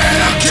king and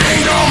a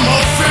kingdom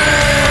of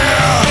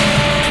fear.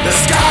 The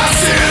sky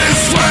sitting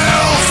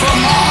swell from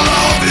all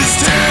of his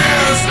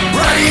tears,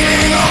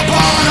 raining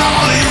upon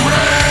all he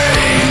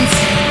reigns,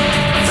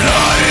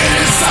 flooded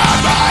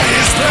inside by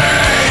his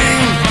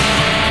pain.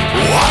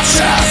 Watch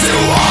as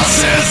it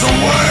washes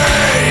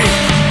away.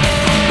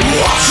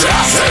 Watch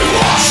as it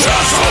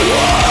washes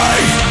away.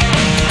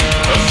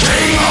 A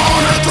king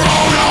on a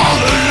throne all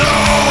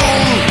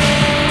alone,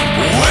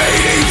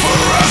 waiting for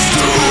us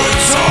to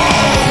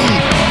atone.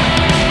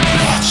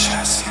 Watch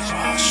as he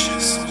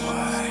washes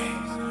away.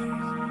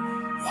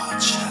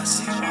 Watch as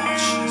he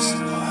washes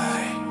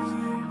away.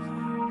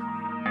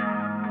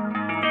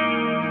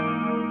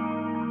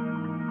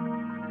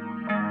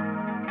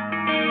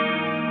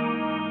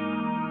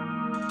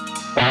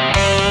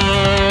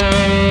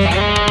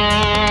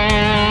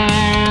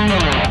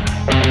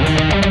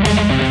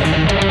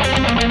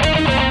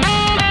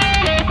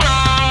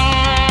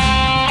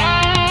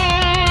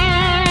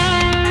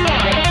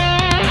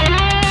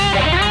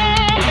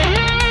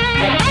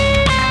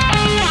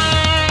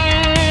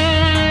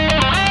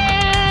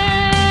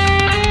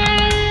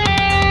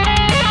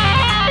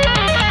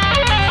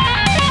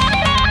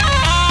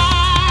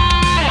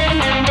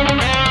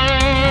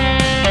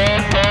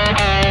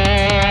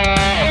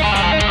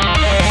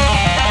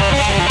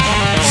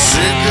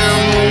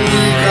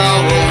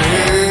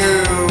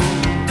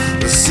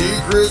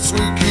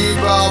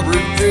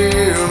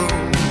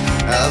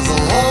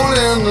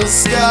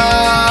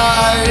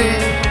 Sky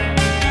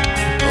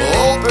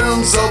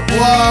opens up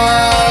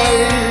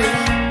wide,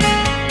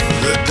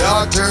 the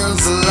dark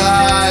turns to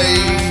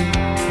light,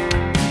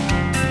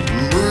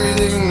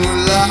 breathing new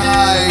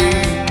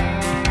light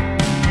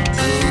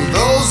to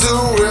those who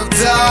have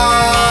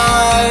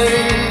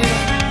died.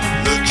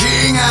 The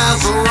king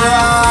has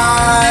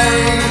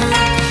arrived,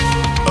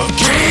 a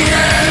king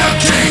and a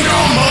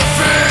kingdom of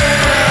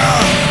fear.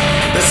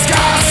 The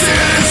sky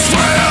sitting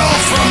swell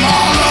from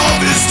all of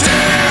his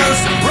tears,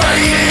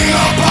 raining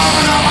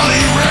upon all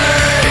he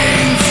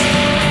reigns,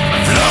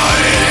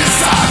 flooded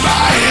inside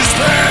by his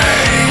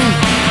pain.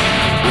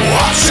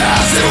 Watch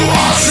as it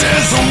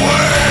washes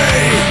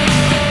away.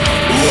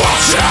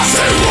 Watch as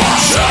it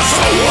washes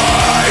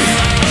away.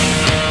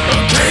 A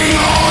king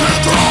on a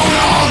throne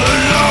all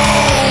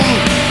alone,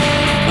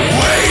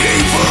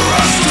 waiting for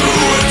us to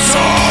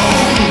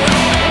atone.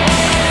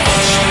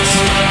 Watch as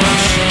it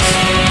washes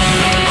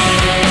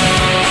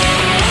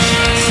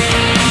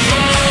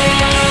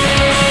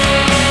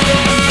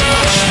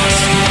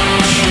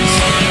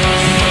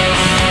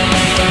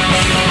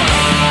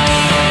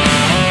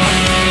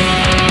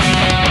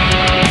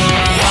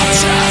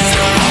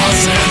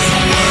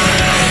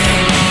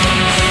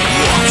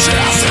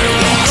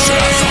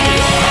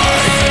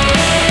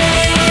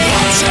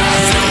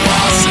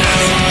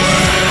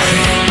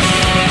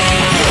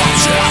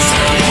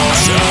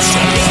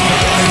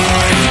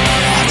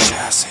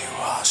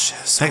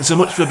Thanks so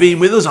much for being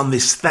with us on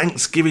this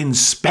Thanksgiving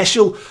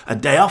special, a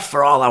day off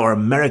for all our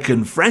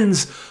American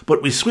friends,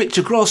 but we switch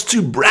across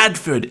to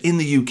Bradford in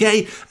the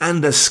UK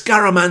and the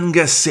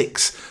Scaramanga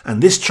 6,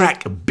 and this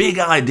track, Big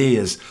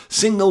Ideas,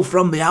 single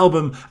from the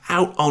album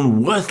out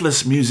on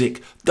Worthless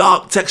Music,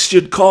 dark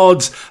textured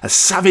chords, a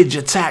savage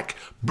attack,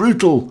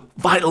 brutal,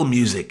 vital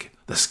music,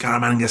 the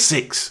Scaramanga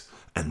 6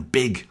 and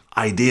Big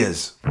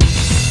Ideas.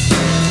 Anyone.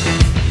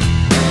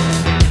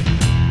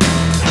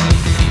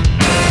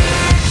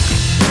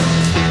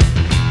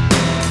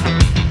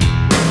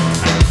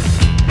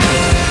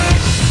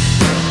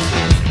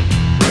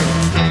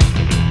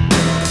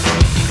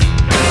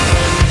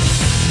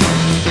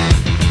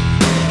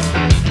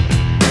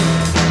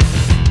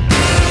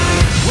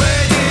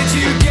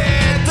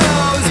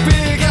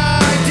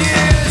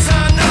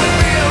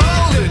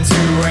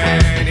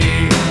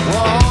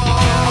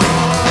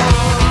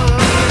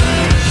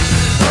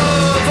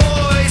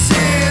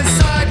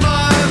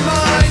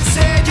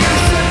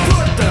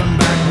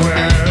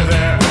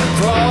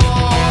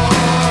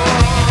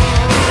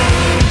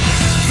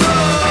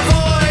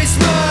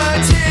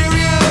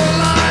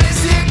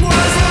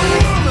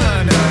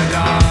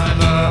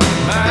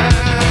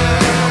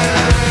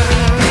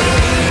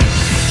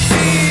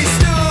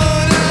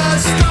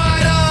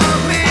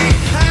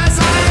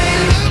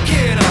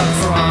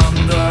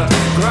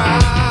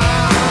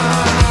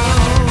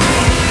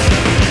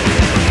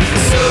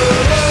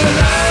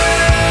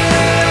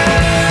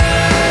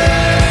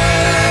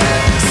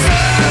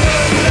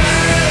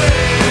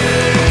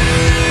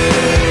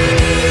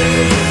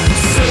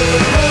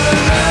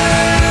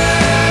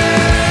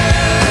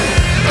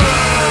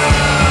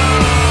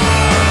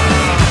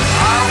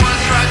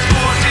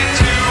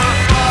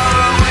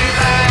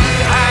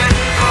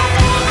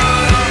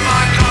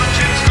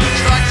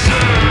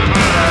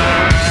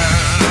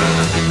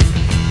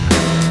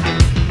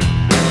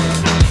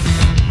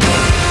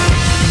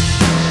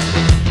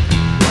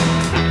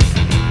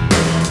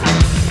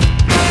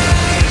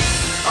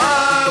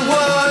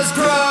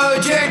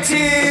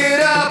 it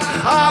up.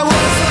 I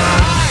was the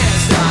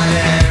highest I'd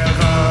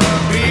ever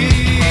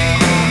been.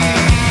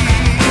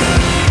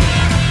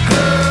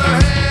 Her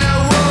hair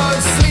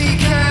was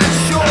sleek and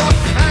short,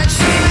 and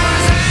she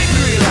was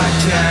angry like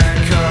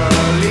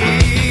Jacqueline.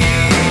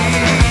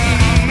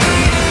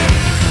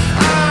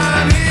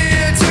 I'm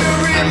here to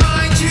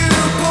remind you,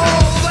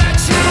 Paul, that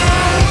you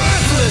are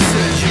worthless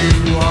and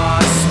you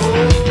are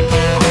small.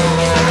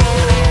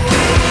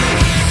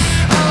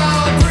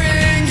 I'll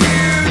bring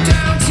you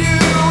down to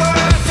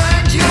earth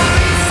and you'll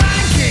be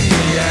thanking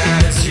me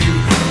as you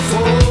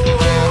fall.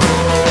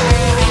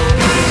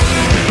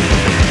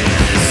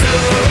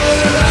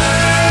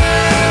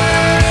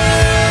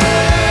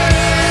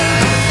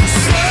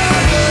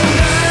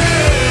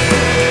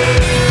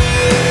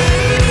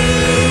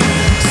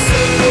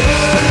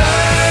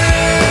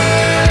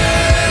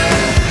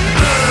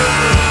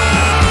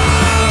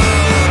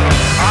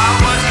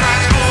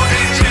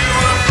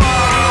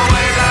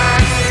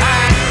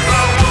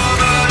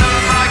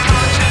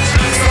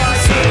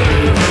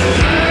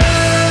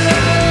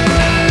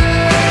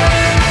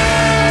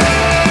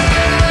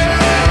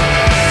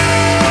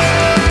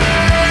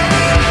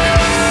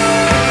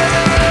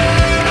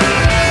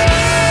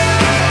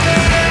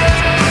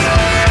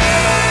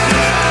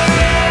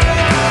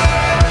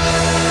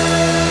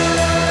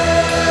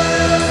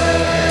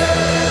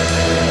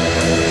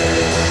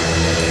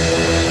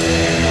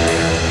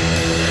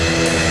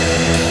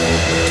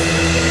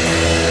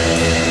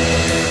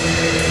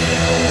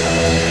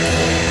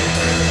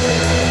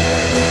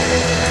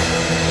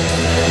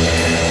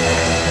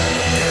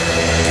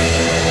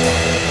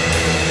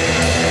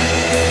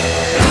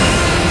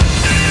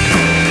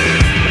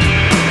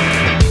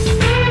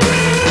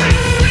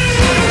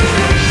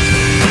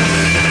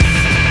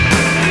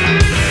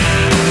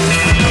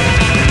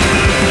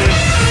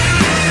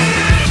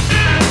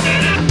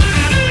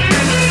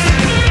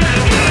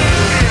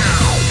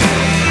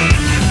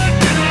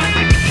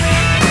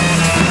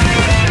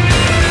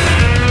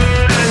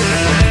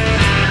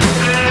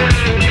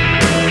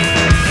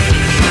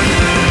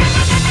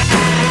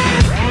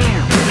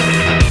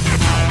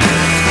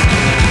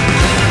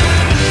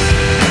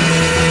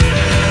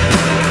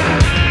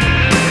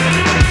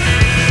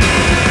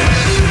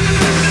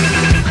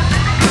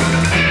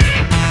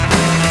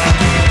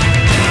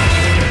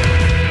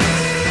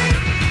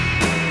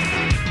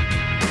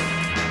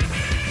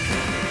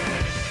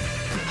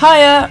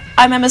 Hiya,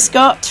 I'm Emma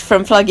Scott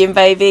from Plug-in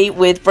Baby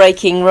with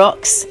Breaking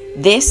Rocks.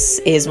 This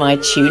is my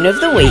tune of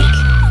the week.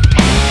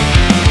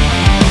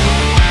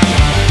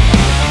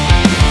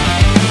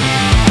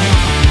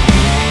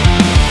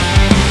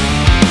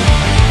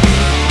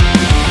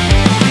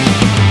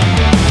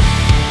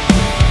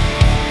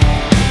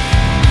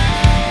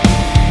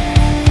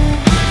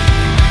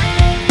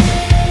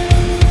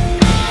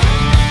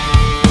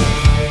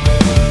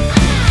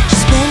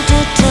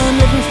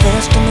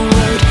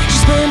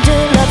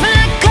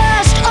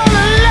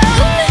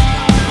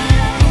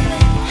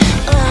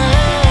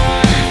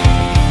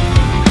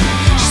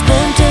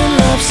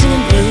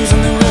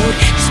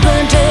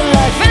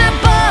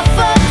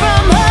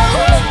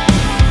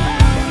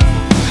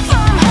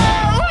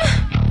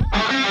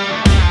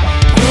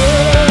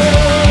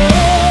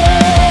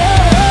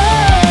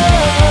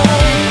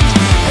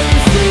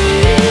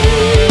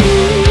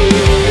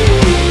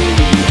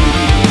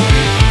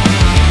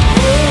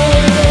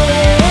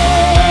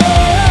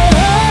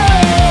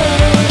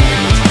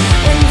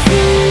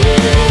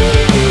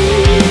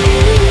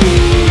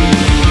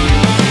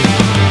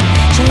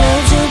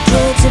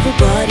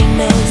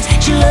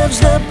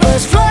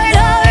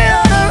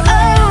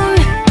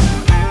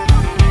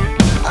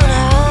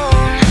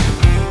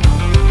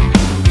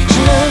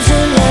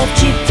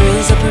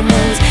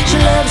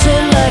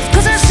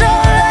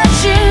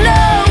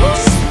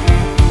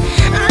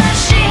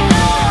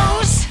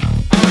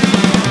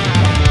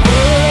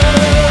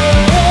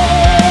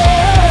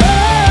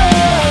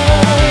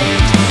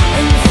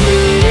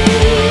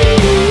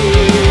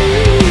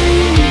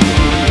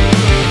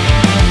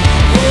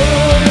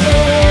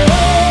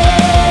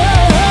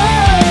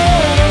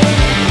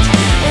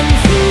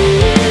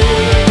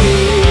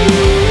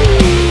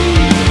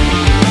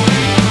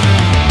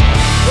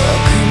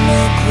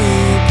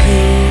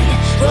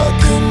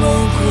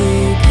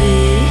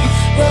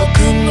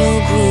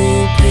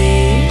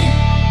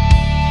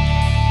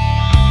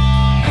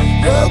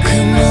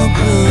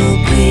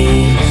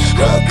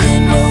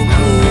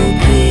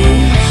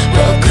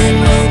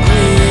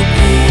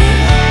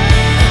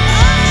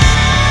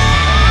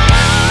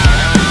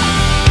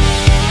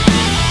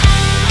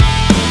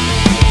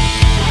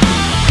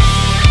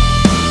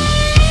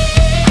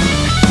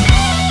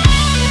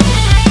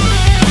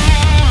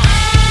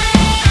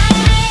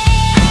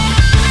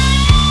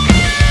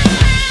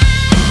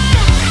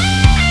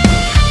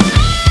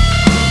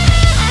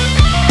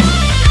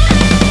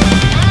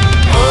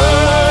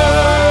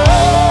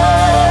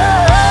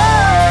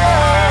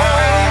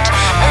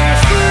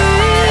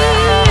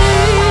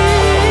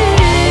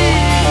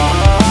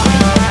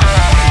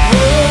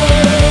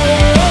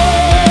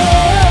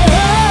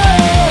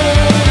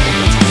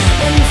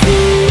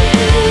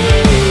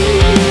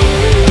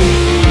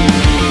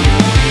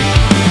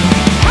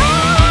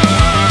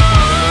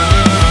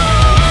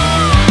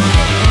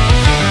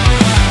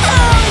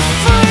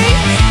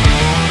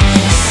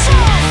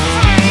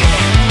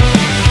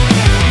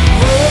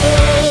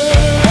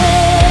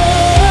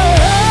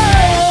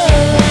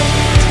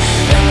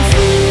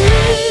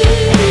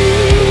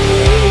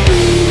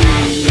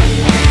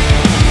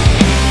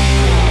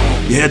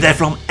 heard there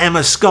from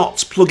Emma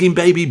Scott's Plug-in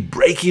Baby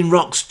Breaking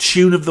Rock's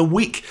Tune of the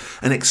Week,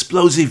 an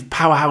explosive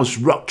powerhouse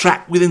rock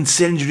track with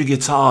incendiary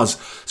guitars,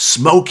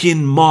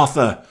 Smoking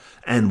Martha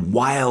and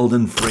Wild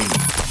and Free.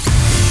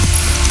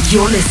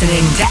 You're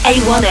listening to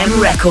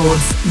A1M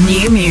Records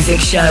New Music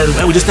Show.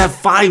 Well, we just have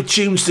 5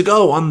 tunes to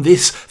go on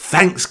this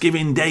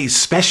Thanksgiving Day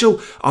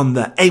special on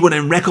the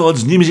A1M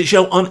Records New Music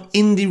Show on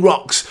Indie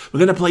Rocks. We're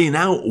going to play you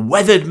now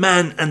Weathered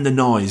Man and the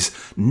Noise,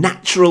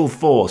 Natural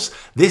Force.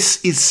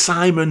 This is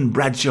Simon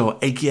Bradshaw,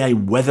 aka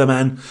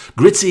Weatherman,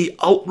 gritty,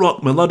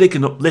 alt-rock, melodic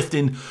and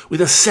uplifting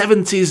with a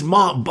 70s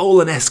Mark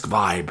Bolan-esque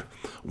vibe.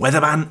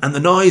 Weatherman and the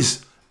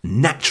Noise,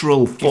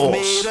 Natural Force.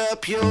 You've made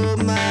up your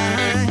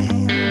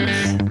mind.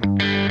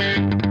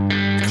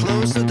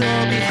 Close the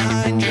door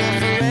behind your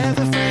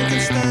forever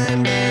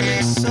Frankenstein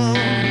barely song.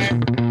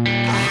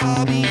 A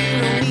hobby you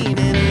don't need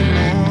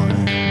anymore.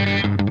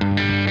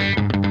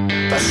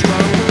 A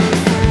strong word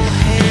for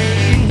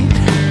hate.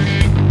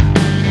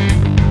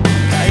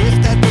 If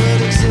that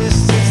word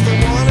exists, it's the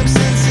one I'm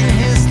sensing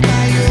hissed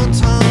by your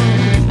tongue.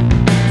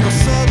 No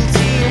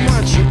subtlety in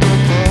what you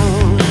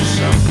propose.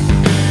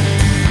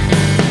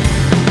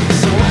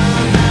 So while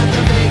I'm not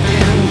the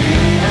victim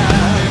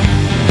here,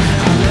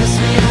 unless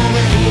me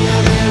over here,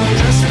 then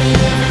undress me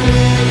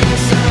everywhere.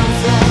 Yes, I'm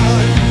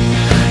flawed.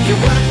 You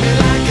work me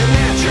like a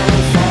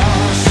natural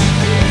force.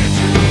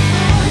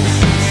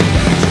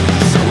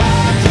 So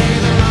I play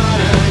the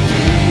martyr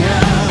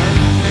here.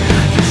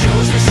 You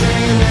chose me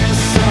saying this,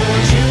 so I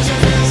choose if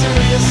there's a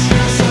risk.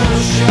 You're so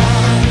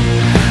sure.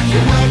 You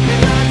work me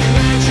like a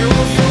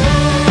natural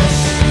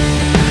force.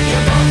 You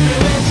bump me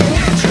with your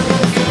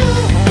natural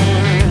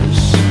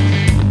force.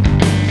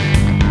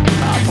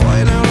 I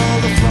point out all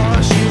the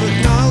flaws, you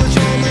acknowledge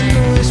all the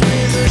noise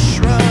with a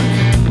shrug.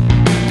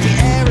 The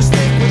air is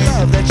thick with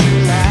love that you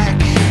lack.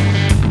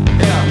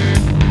 Yeah.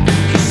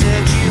 You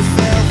said you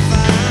felt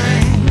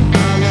fine,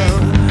 my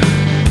love.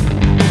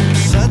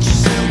 Such a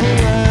simple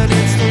word,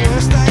 it's the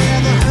worst I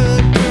ever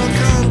heard. Girl,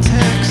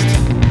 context.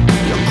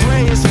 Your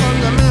gray is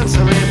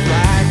fundamentally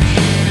black.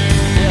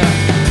 Yeah.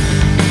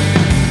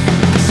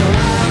 So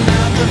I'm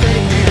not the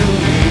victim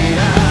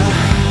here.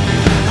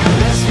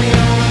 Unless me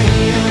over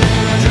here,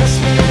 then undress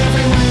me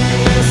everywhere.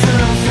 Yes,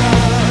 I'm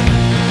flawed.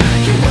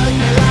 You work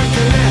me like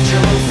a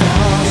natural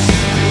force.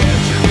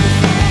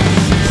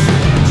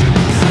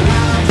 So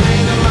now I play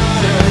the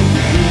martyr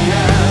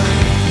here.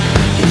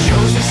 You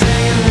chose me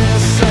saying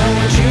this, so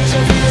I choose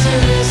if there's a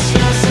risk.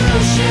 Yes,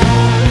 I'm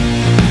sure.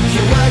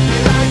 You work me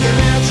like a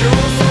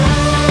natural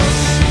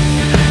force.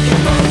 You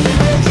bump me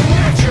with a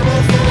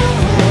natural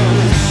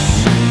force.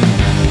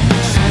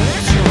 So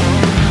natural.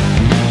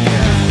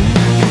 Yeah.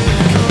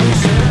 It comes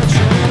so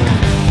natural.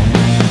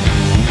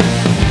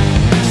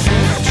 So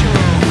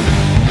natural.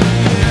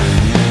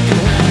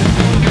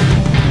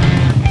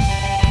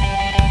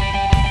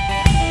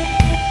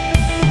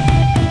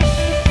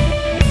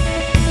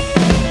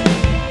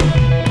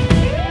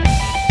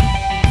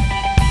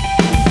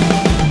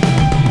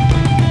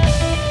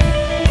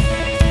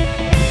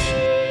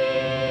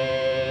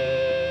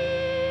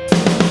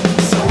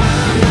 So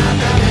I'm not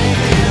the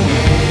victim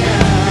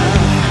here.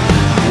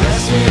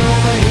 Unless me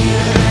over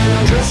here, then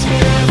undress me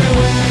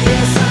everywhere.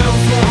 Yes, I'm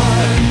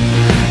flawed.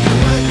 You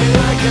work me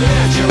like a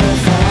natural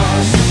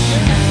force.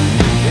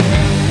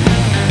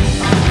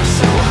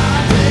 So I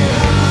play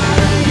the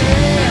martyr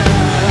here.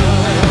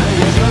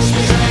 You trust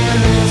me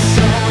saying this,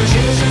 so I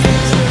choose if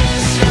there's a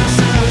risk. Yes,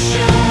 I'm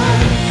sure.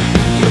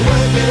 You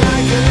work me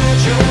like a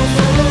natural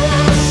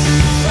force.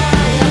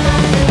 You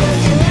bump me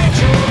with your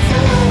natural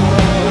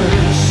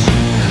force.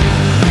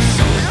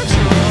 So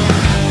natural.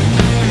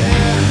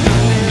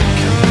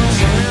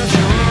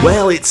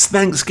 Well, it's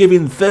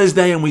Thanksgiving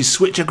Thursday and we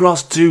switch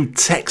across to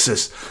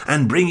Texas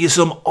and bring you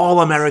some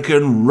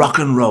all-American rock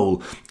and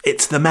roll.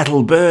 It's the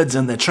Metal Birds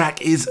and the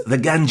track is The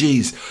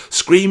Ganges.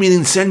 Screaming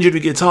incendiary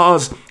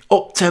guitars,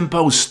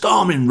 up-tempo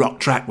storming rock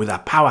track with a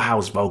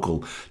powerhouse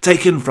vocal.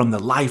 Taken from the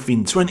Life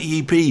in 20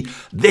 EP,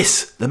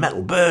 this, the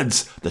Metal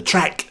Birds, the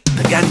track,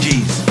 The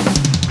Ganges.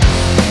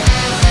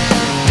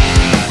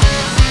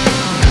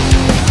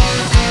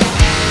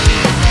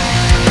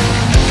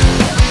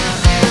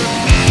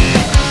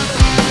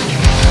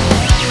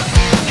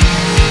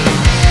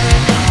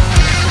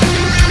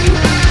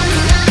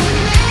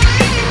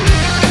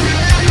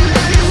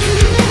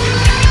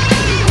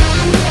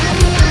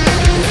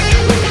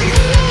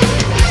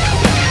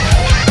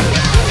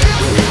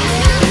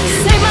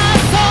 Save my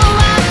soul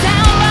right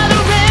down by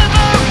the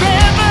river,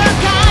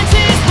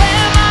 Ganges,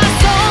 where my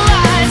soul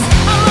lies.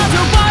 I love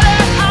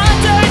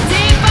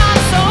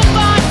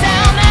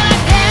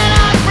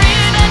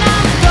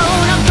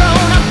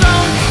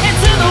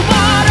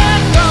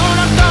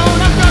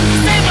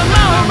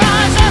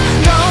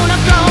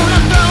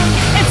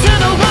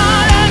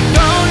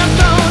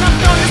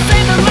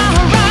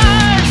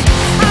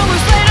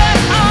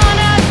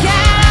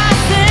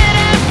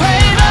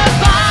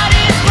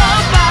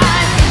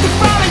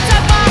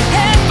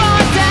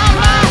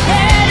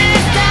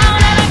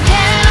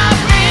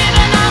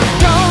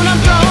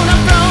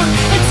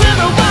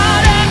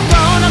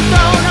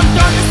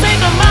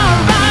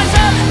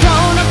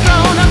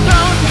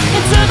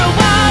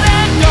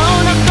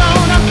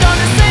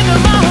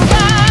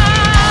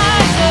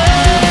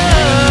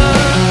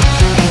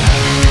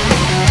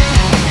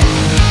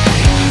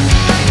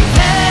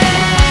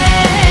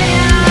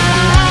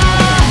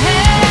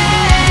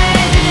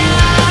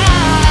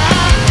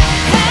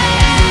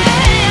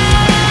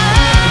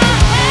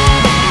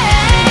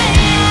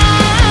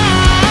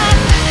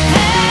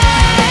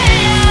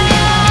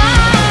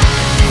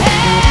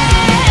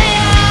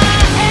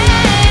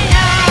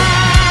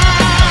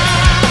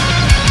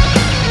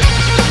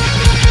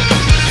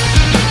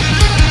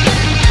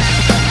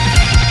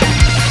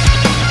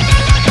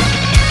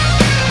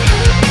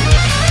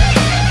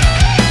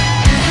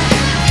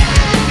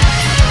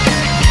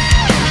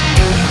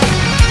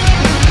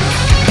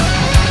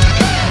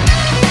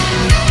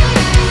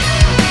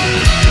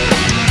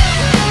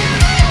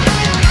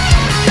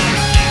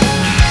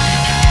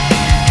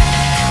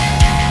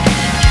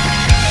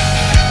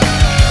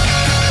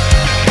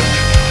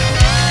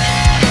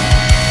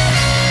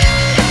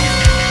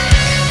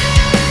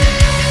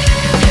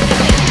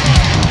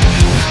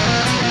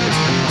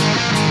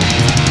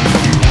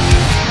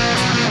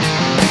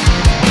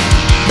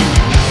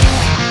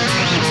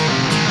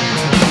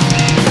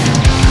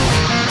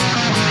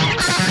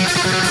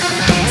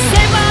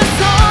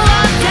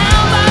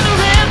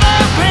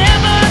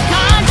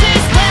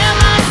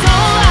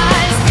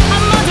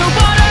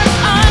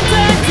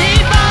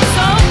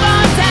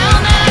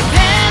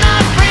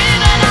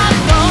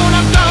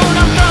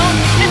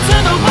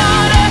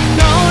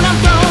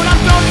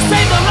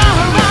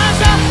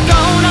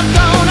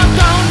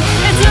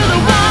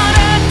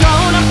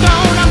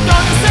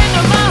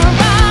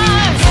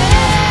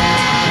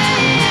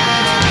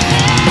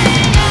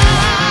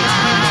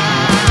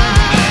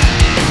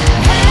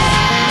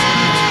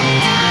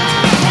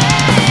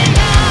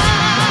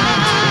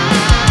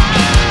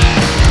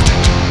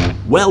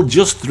Well,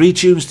 just 3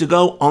 tunes to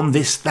go on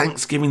this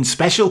Thanksgiving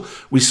special.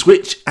 We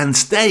switch and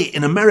stay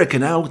in America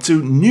now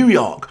to New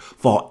York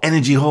for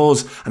Energy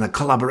Whores and a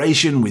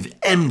collaboration with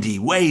MD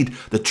Wade.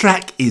 The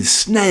track is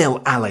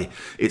Snail Alley.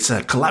 It's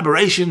a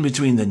collaboration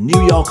between the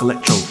New York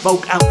electro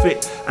folk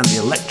outfit and the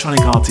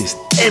electronic artist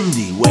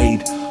MD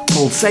Wade.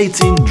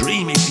 Pulsating,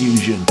 dreamy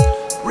fusion.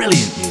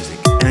 Brilliant music.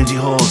 Energy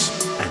Whores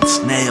and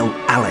Snail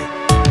Alley.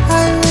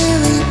 I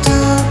really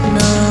don't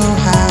know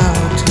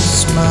how to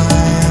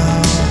smile.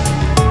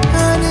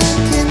 An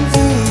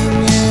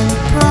inconvenient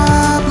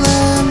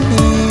problem.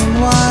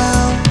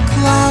 Meanwhile,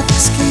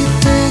 clocks keep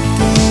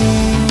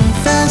ticking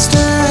faster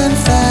and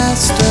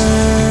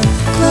faster,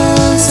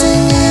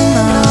 closing in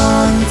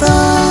on the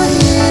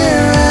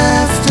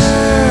hereafter.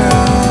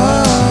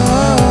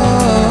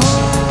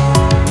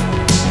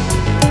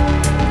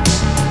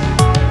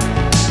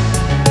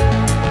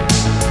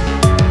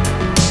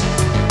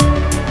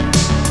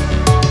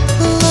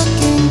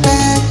 Looking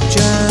back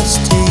just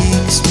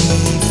takes me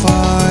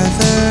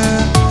farther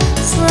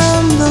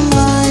from the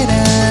light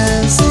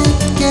as it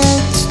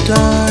gets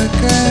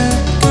darker.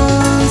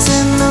 Goes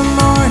in the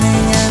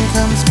morning and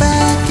comes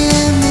back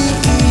in the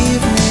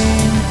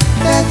evening.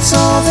 That's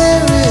all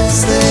there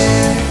is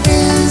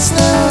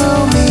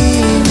no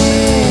meaning.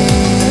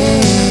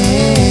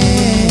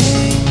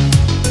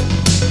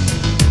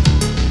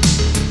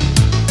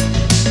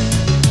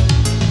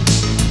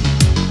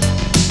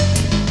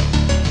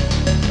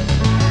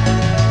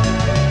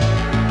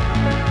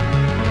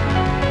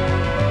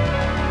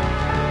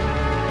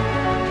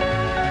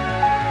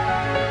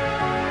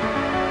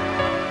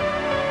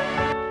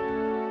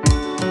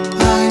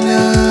 I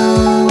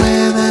know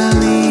where the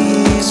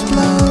leaves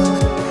blow.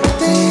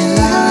 They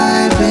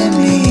lie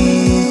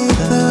beneath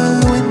the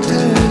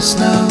winter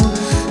snow.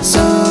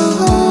 So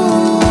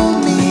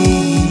hold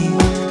me,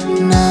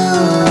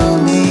 know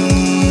me,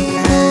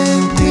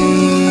 and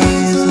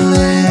please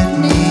let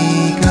me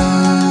go.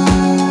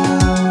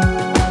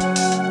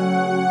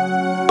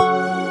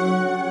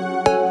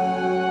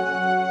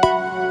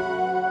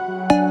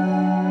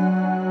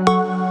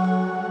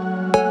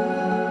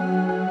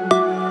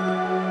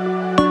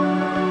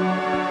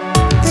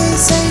 They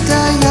say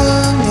die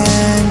young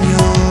and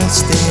you'll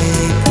stay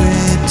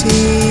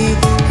pretty.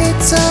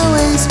 It's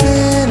always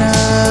been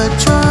a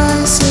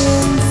choice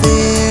in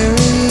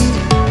theory.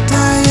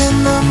 Die in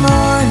the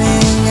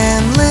morning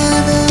and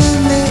live in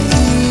the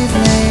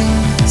evening.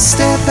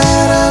 Step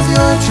out of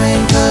your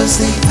train 'cause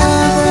the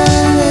other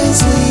is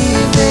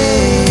leaving.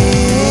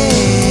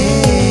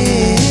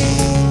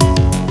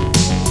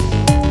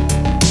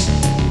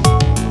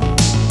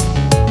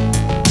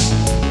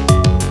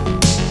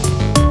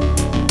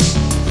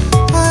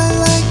 I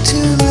like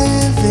to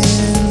live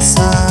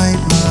inside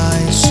my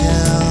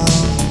shell,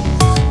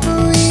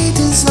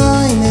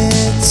 redesign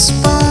its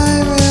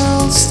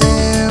spiral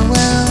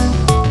stairwell.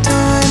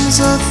 Time's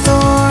a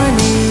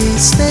thorny,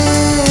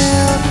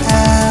 stale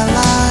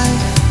ally,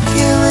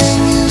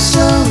 killing you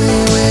slowly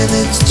with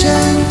its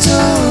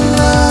gentle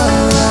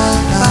lullaby.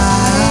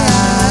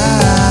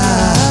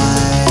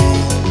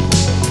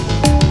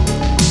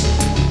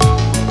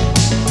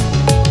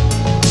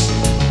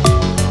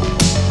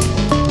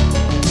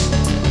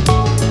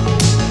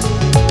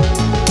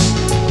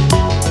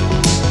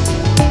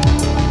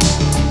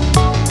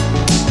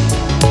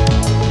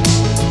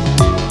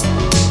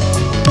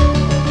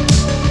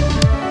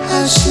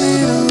 Hush,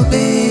 little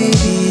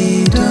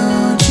baby,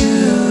 don't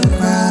you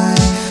cry.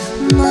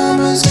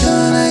 Mama's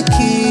gonna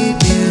keep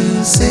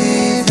you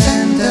safe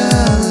and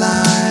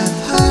alive.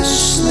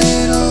 Hush,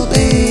 little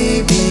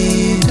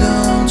baby,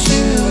 don't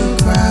you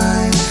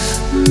cry.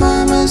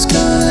 Mama's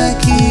gonna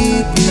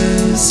keep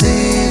you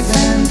safe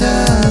and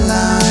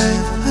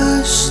alive.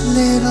 Hush,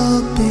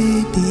 little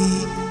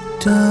baby,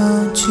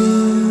 don't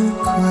you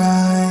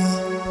cry.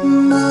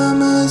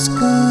 Mama's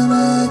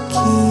gonna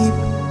keep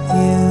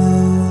you.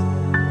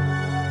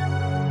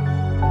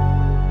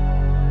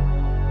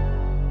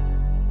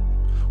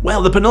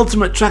 Well, the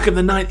penultimate track of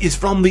the night is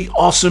from the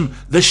awesome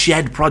The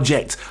Shed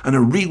Project and a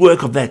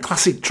rework of their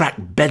classic track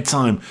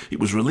Bedtime.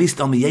 It was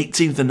released on the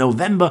 18th of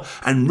November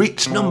and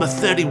reached number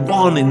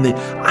 31 in the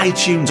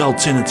iTunes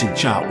Alternative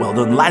chart. Well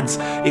done, lads.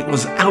 It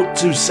was out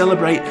to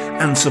celebrate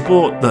and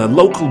support the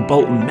local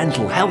Bolton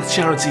mental health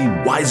charity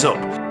Wise Up.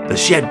 The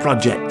Shed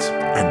Project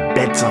and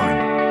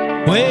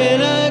Bedtime.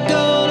 When I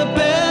go to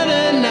bed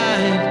at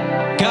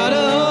night,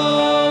 gotta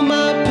hold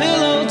my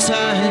pillow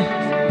tight.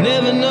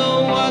 Never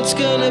know what's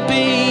gonna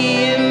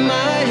be in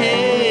my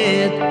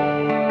head.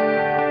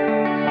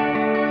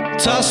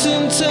 Toss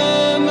and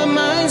turn, my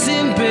mind's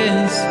in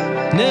biz.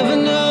 Never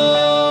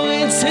know,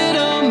 it's hit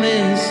or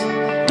miss.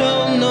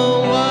 Don't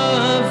know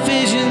what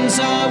visions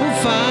I will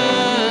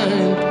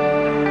find.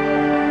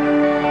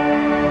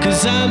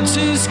 'Cause I'm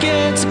too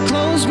scared to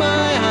close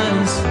my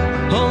eyes.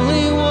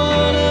 Only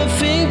wanna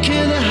think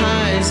of the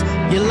highs.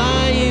 You're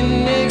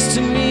lying next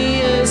to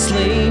me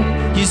asleep.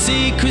 Your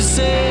secret's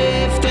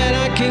safe that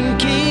I can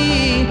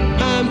keep.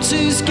 I'm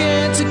too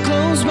scared to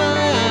close my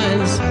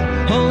eyes.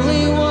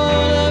 Only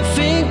wanna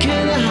think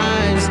of the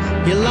highs.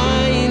 You're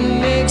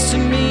lying next to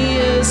me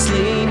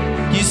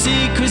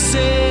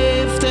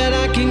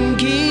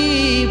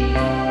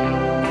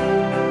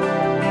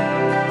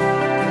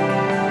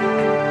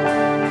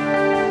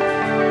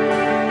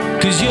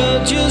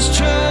just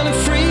trying to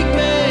freak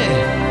me,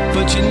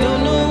 but you know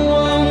no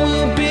one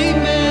will beat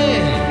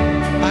me.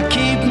 I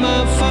keep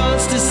my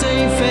thoughts to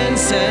safe and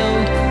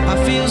sound. I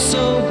feel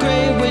so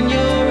great when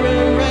you're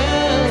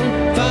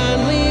around.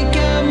 Finally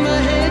got my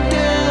head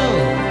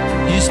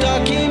down. You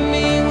stalking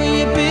me with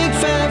your big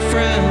fat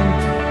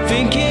frown,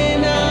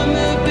 thinking I'm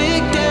a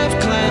big deaf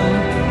clown,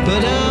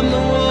 but I'm the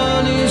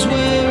one who's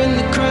wearing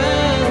the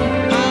crown.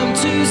 I'm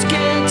too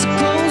scared to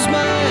close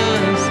my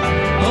eyes,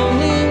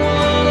 only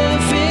wanna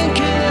think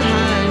of the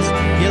highs.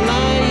 You're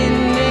lying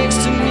next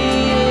to me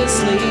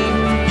asleep,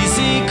 your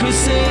secret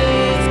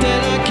safe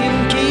that I can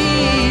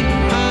keep.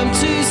 I'm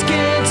too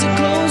scared to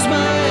close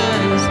my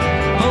eyes,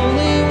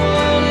 only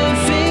wanna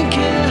think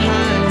of the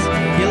highs.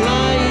 You're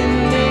lying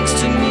next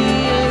to me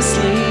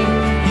asleep,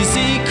 your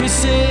secret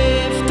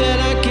safe that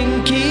I can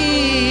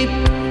keep.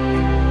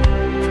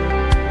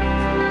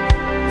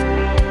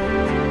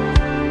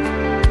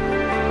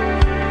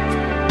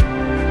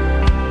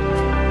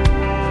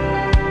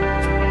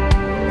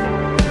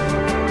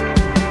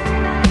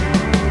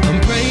 I'm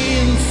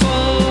praying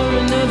for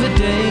another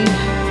day.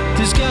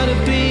 There's gotta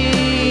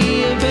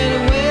be a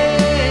better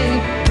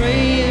way.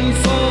 Praying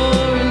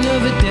for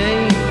another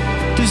day.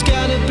 There's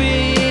gotta be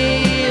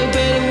a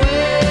better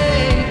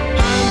way.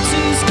 I'm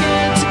too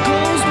scared to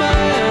close my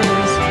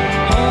eyes,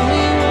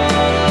 only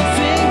wanna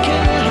think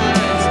of the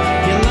highs.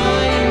 You're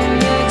lying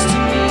next to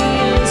me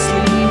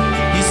asleep,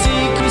 your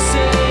secret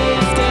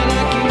safe that I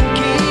can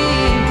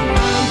keep.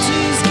 I'm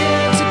too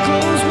scared to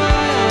close my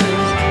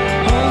eyes,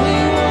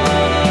 only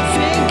wanna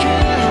think of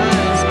the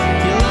highs.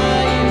 You're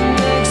lying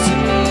next to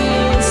me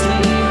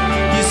asleep,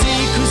 your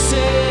secret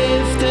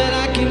safe that I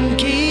can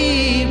keep.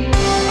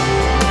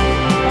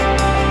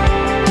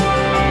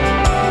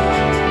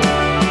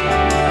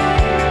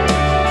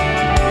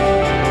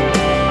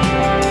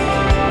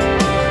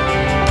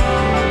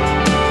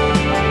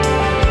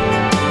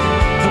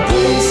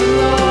 Praise the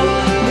Lord,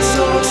 my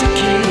soul's a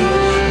king.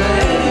 My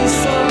head is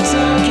full, so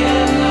I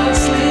cannot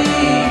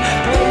sleep.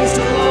 Praise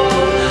the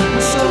Lord,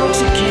 my soul's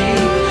a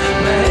king.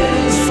 My head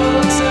is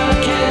full, so I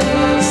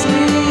cannot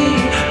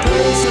sleep.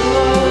 Praise the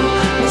Lord,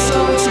 my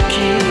soul's a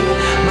king.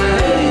 My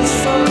head is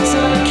full, so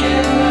I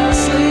cannot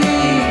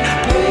sleep.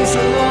 Praise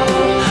the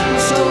Lord, my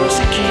soul's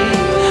a king.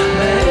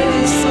 My head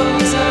is full,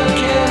 so I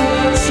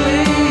cannot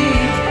sleep.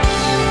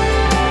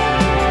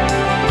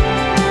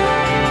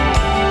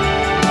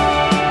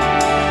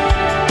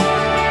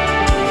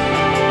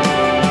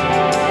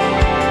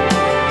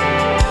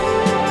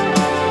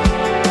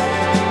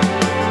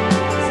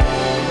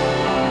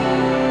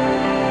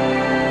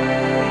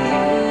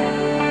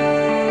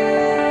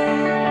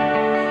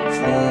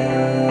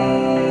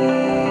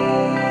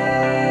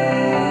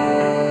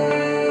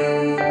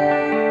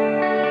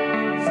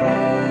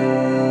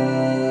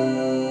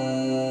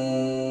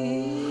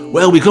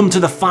 Well, we come to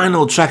the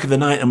final track of the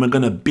night and we're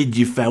going to bid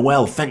you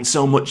farewell. Thanks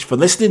so much for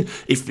listening.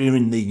 If you're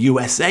in the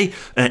USA,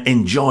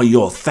 enjoy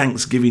your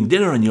Thanksgiving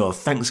dinner and your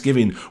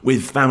Thanksgiving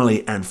with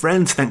family and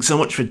friends. Thanks so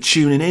much for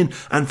tuning in.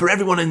 And for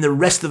everyone in the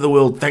rest of the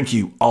world, thank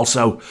you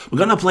also. We're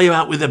going to play you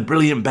out with a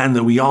brilliant band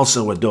that we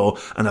also adore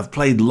and have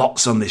played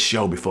lots on this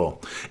show before.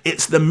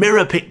 It's the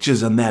Mirror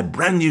Pictures and their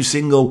brand new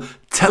single,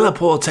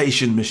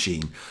 Teleportation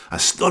Machine, a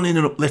stunning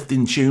and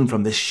uplifting tune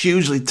from this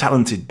hugely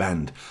talented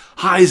band.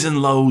 Highs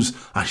and lows,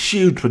 a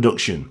huge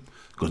production.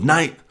 Good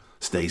night,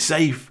 stay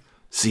safe,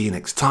 see you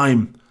next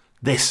time.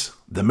 This,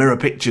 the Mirror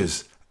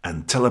Pictures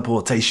and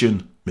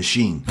Teleportation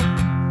Machine.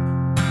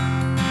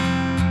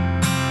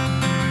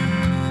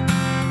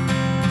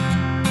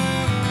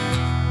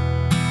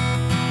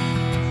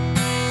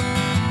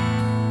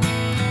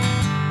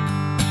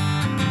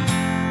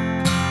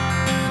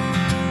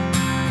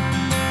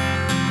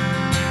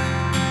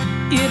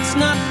 It's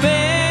not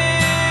fair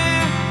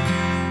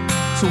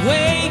to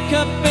wake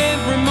up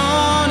every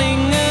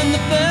morning and the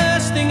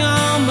first thing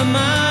on my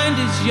mind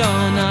is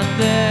you're not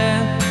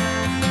there.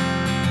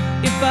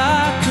 If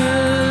I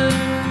could,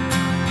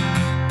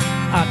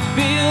 I'd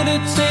build a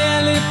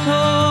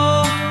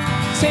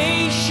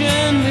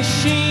teleportation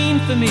machine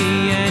for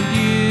me and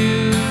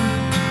you.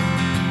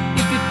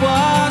 If it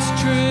was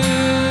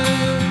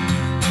true,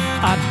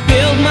 I'd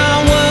build my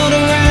world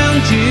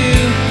around you,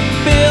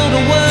 build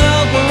a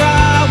world where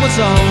I was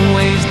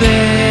always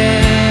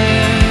there.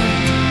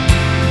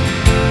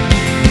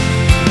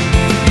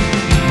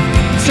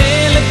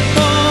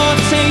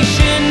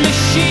 Teleportation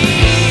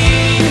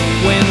machine,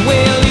 when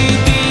will you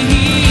be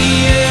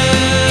here?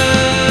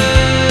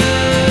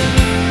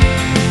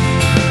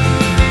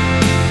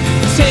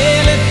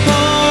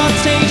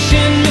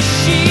 Teleportation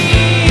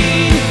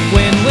machine,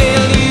 when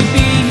will you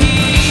be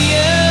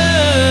here?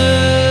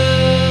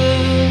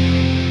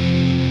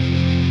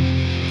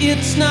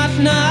 It's not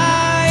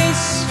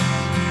nice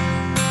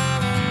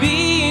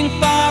being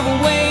far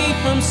away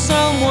from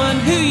someone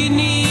who you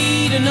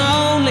need and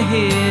only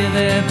hear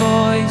their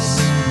voice.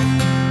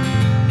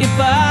 If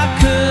I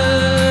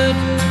could,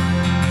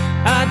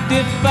 I'd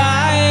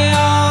defy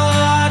all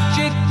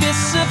logic,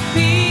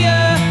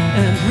 disappear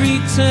and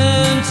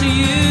return to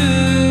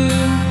you.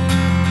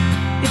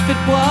 If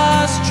it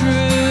was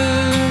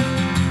true,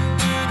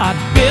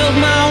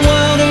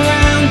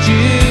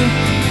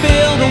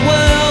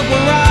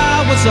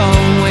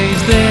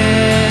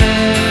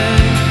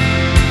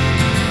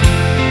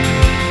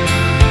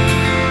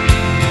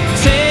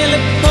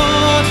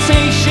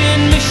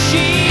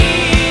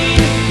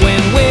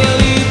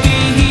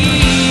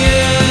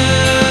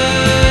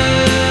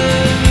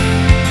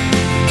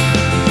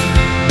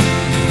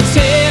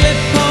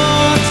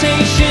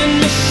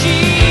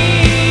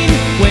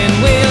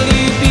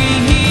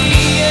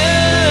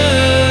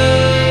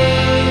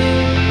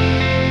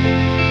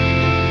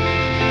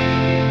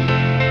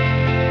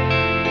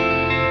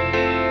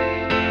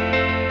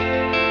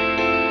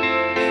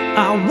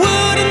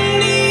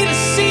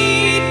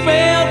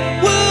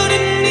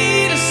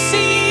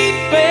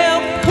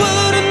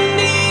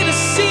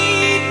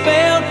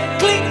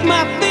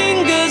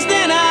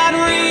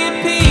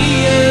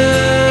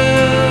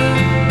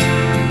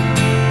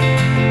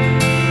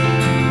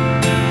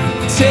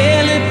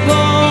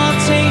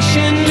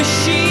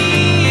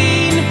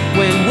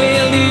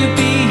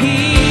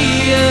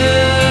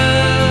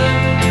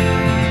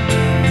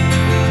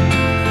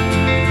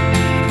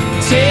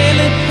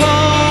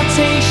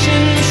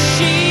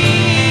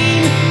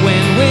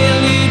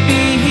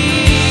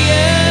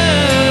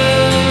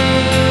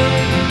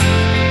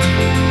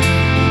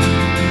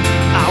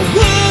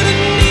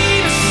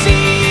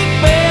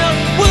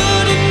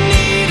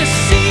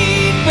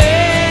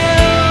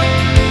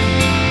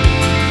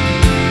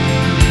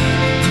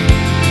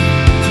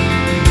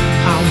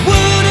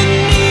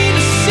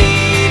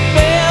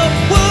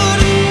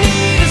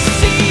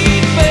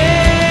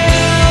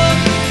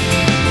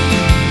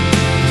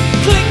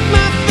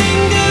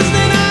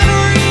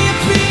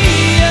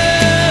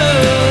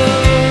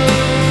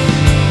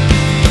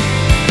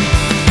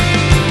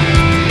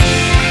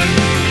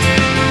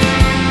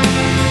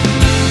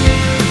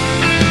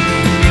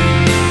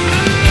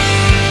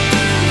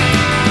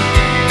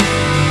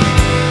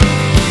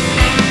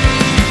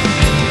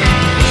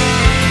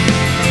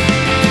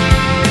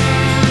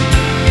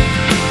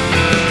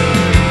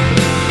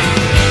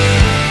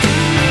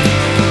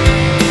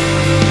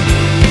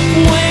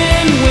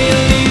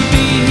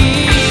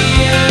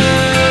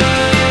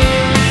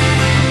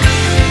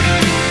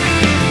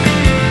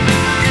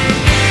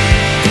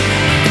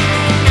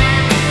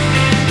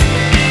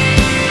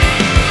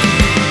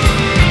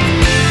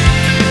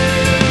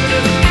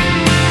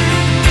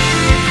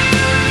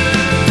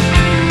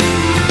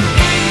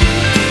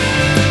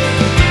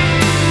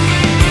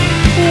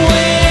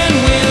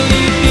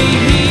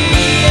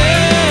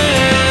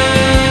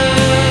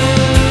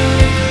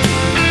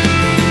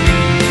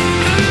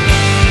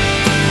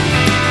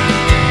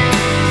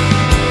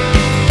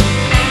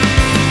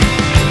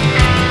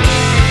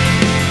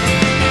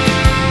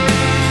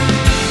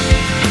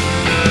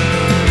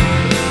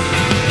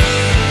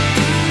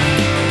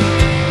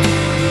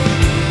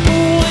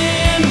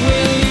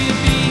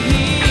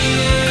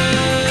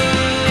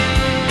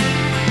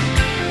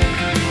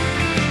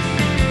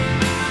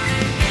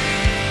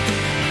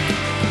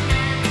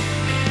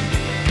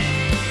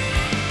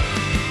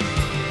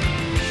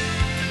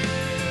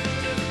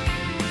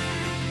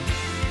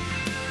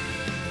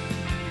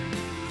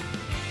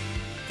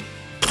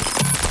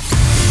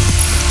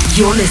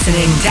 You're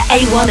listening to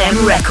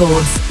A1M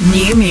Records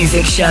New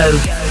Music Show.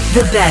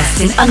 The best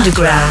in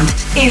underground,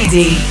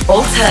 indie,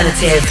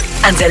 alternative,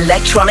 and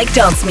electronic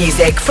dance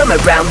music from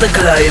around the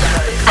globe.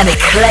 An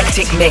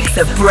eclectic mix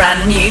of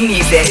brand new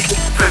music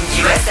from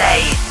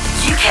USA,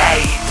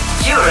 UK,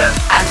 Europe,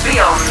 and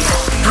beyond.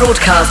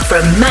 Broadcast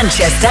from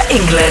Manchester,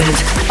 England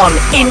on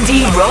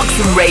Indie Rocks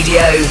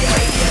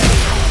Radio.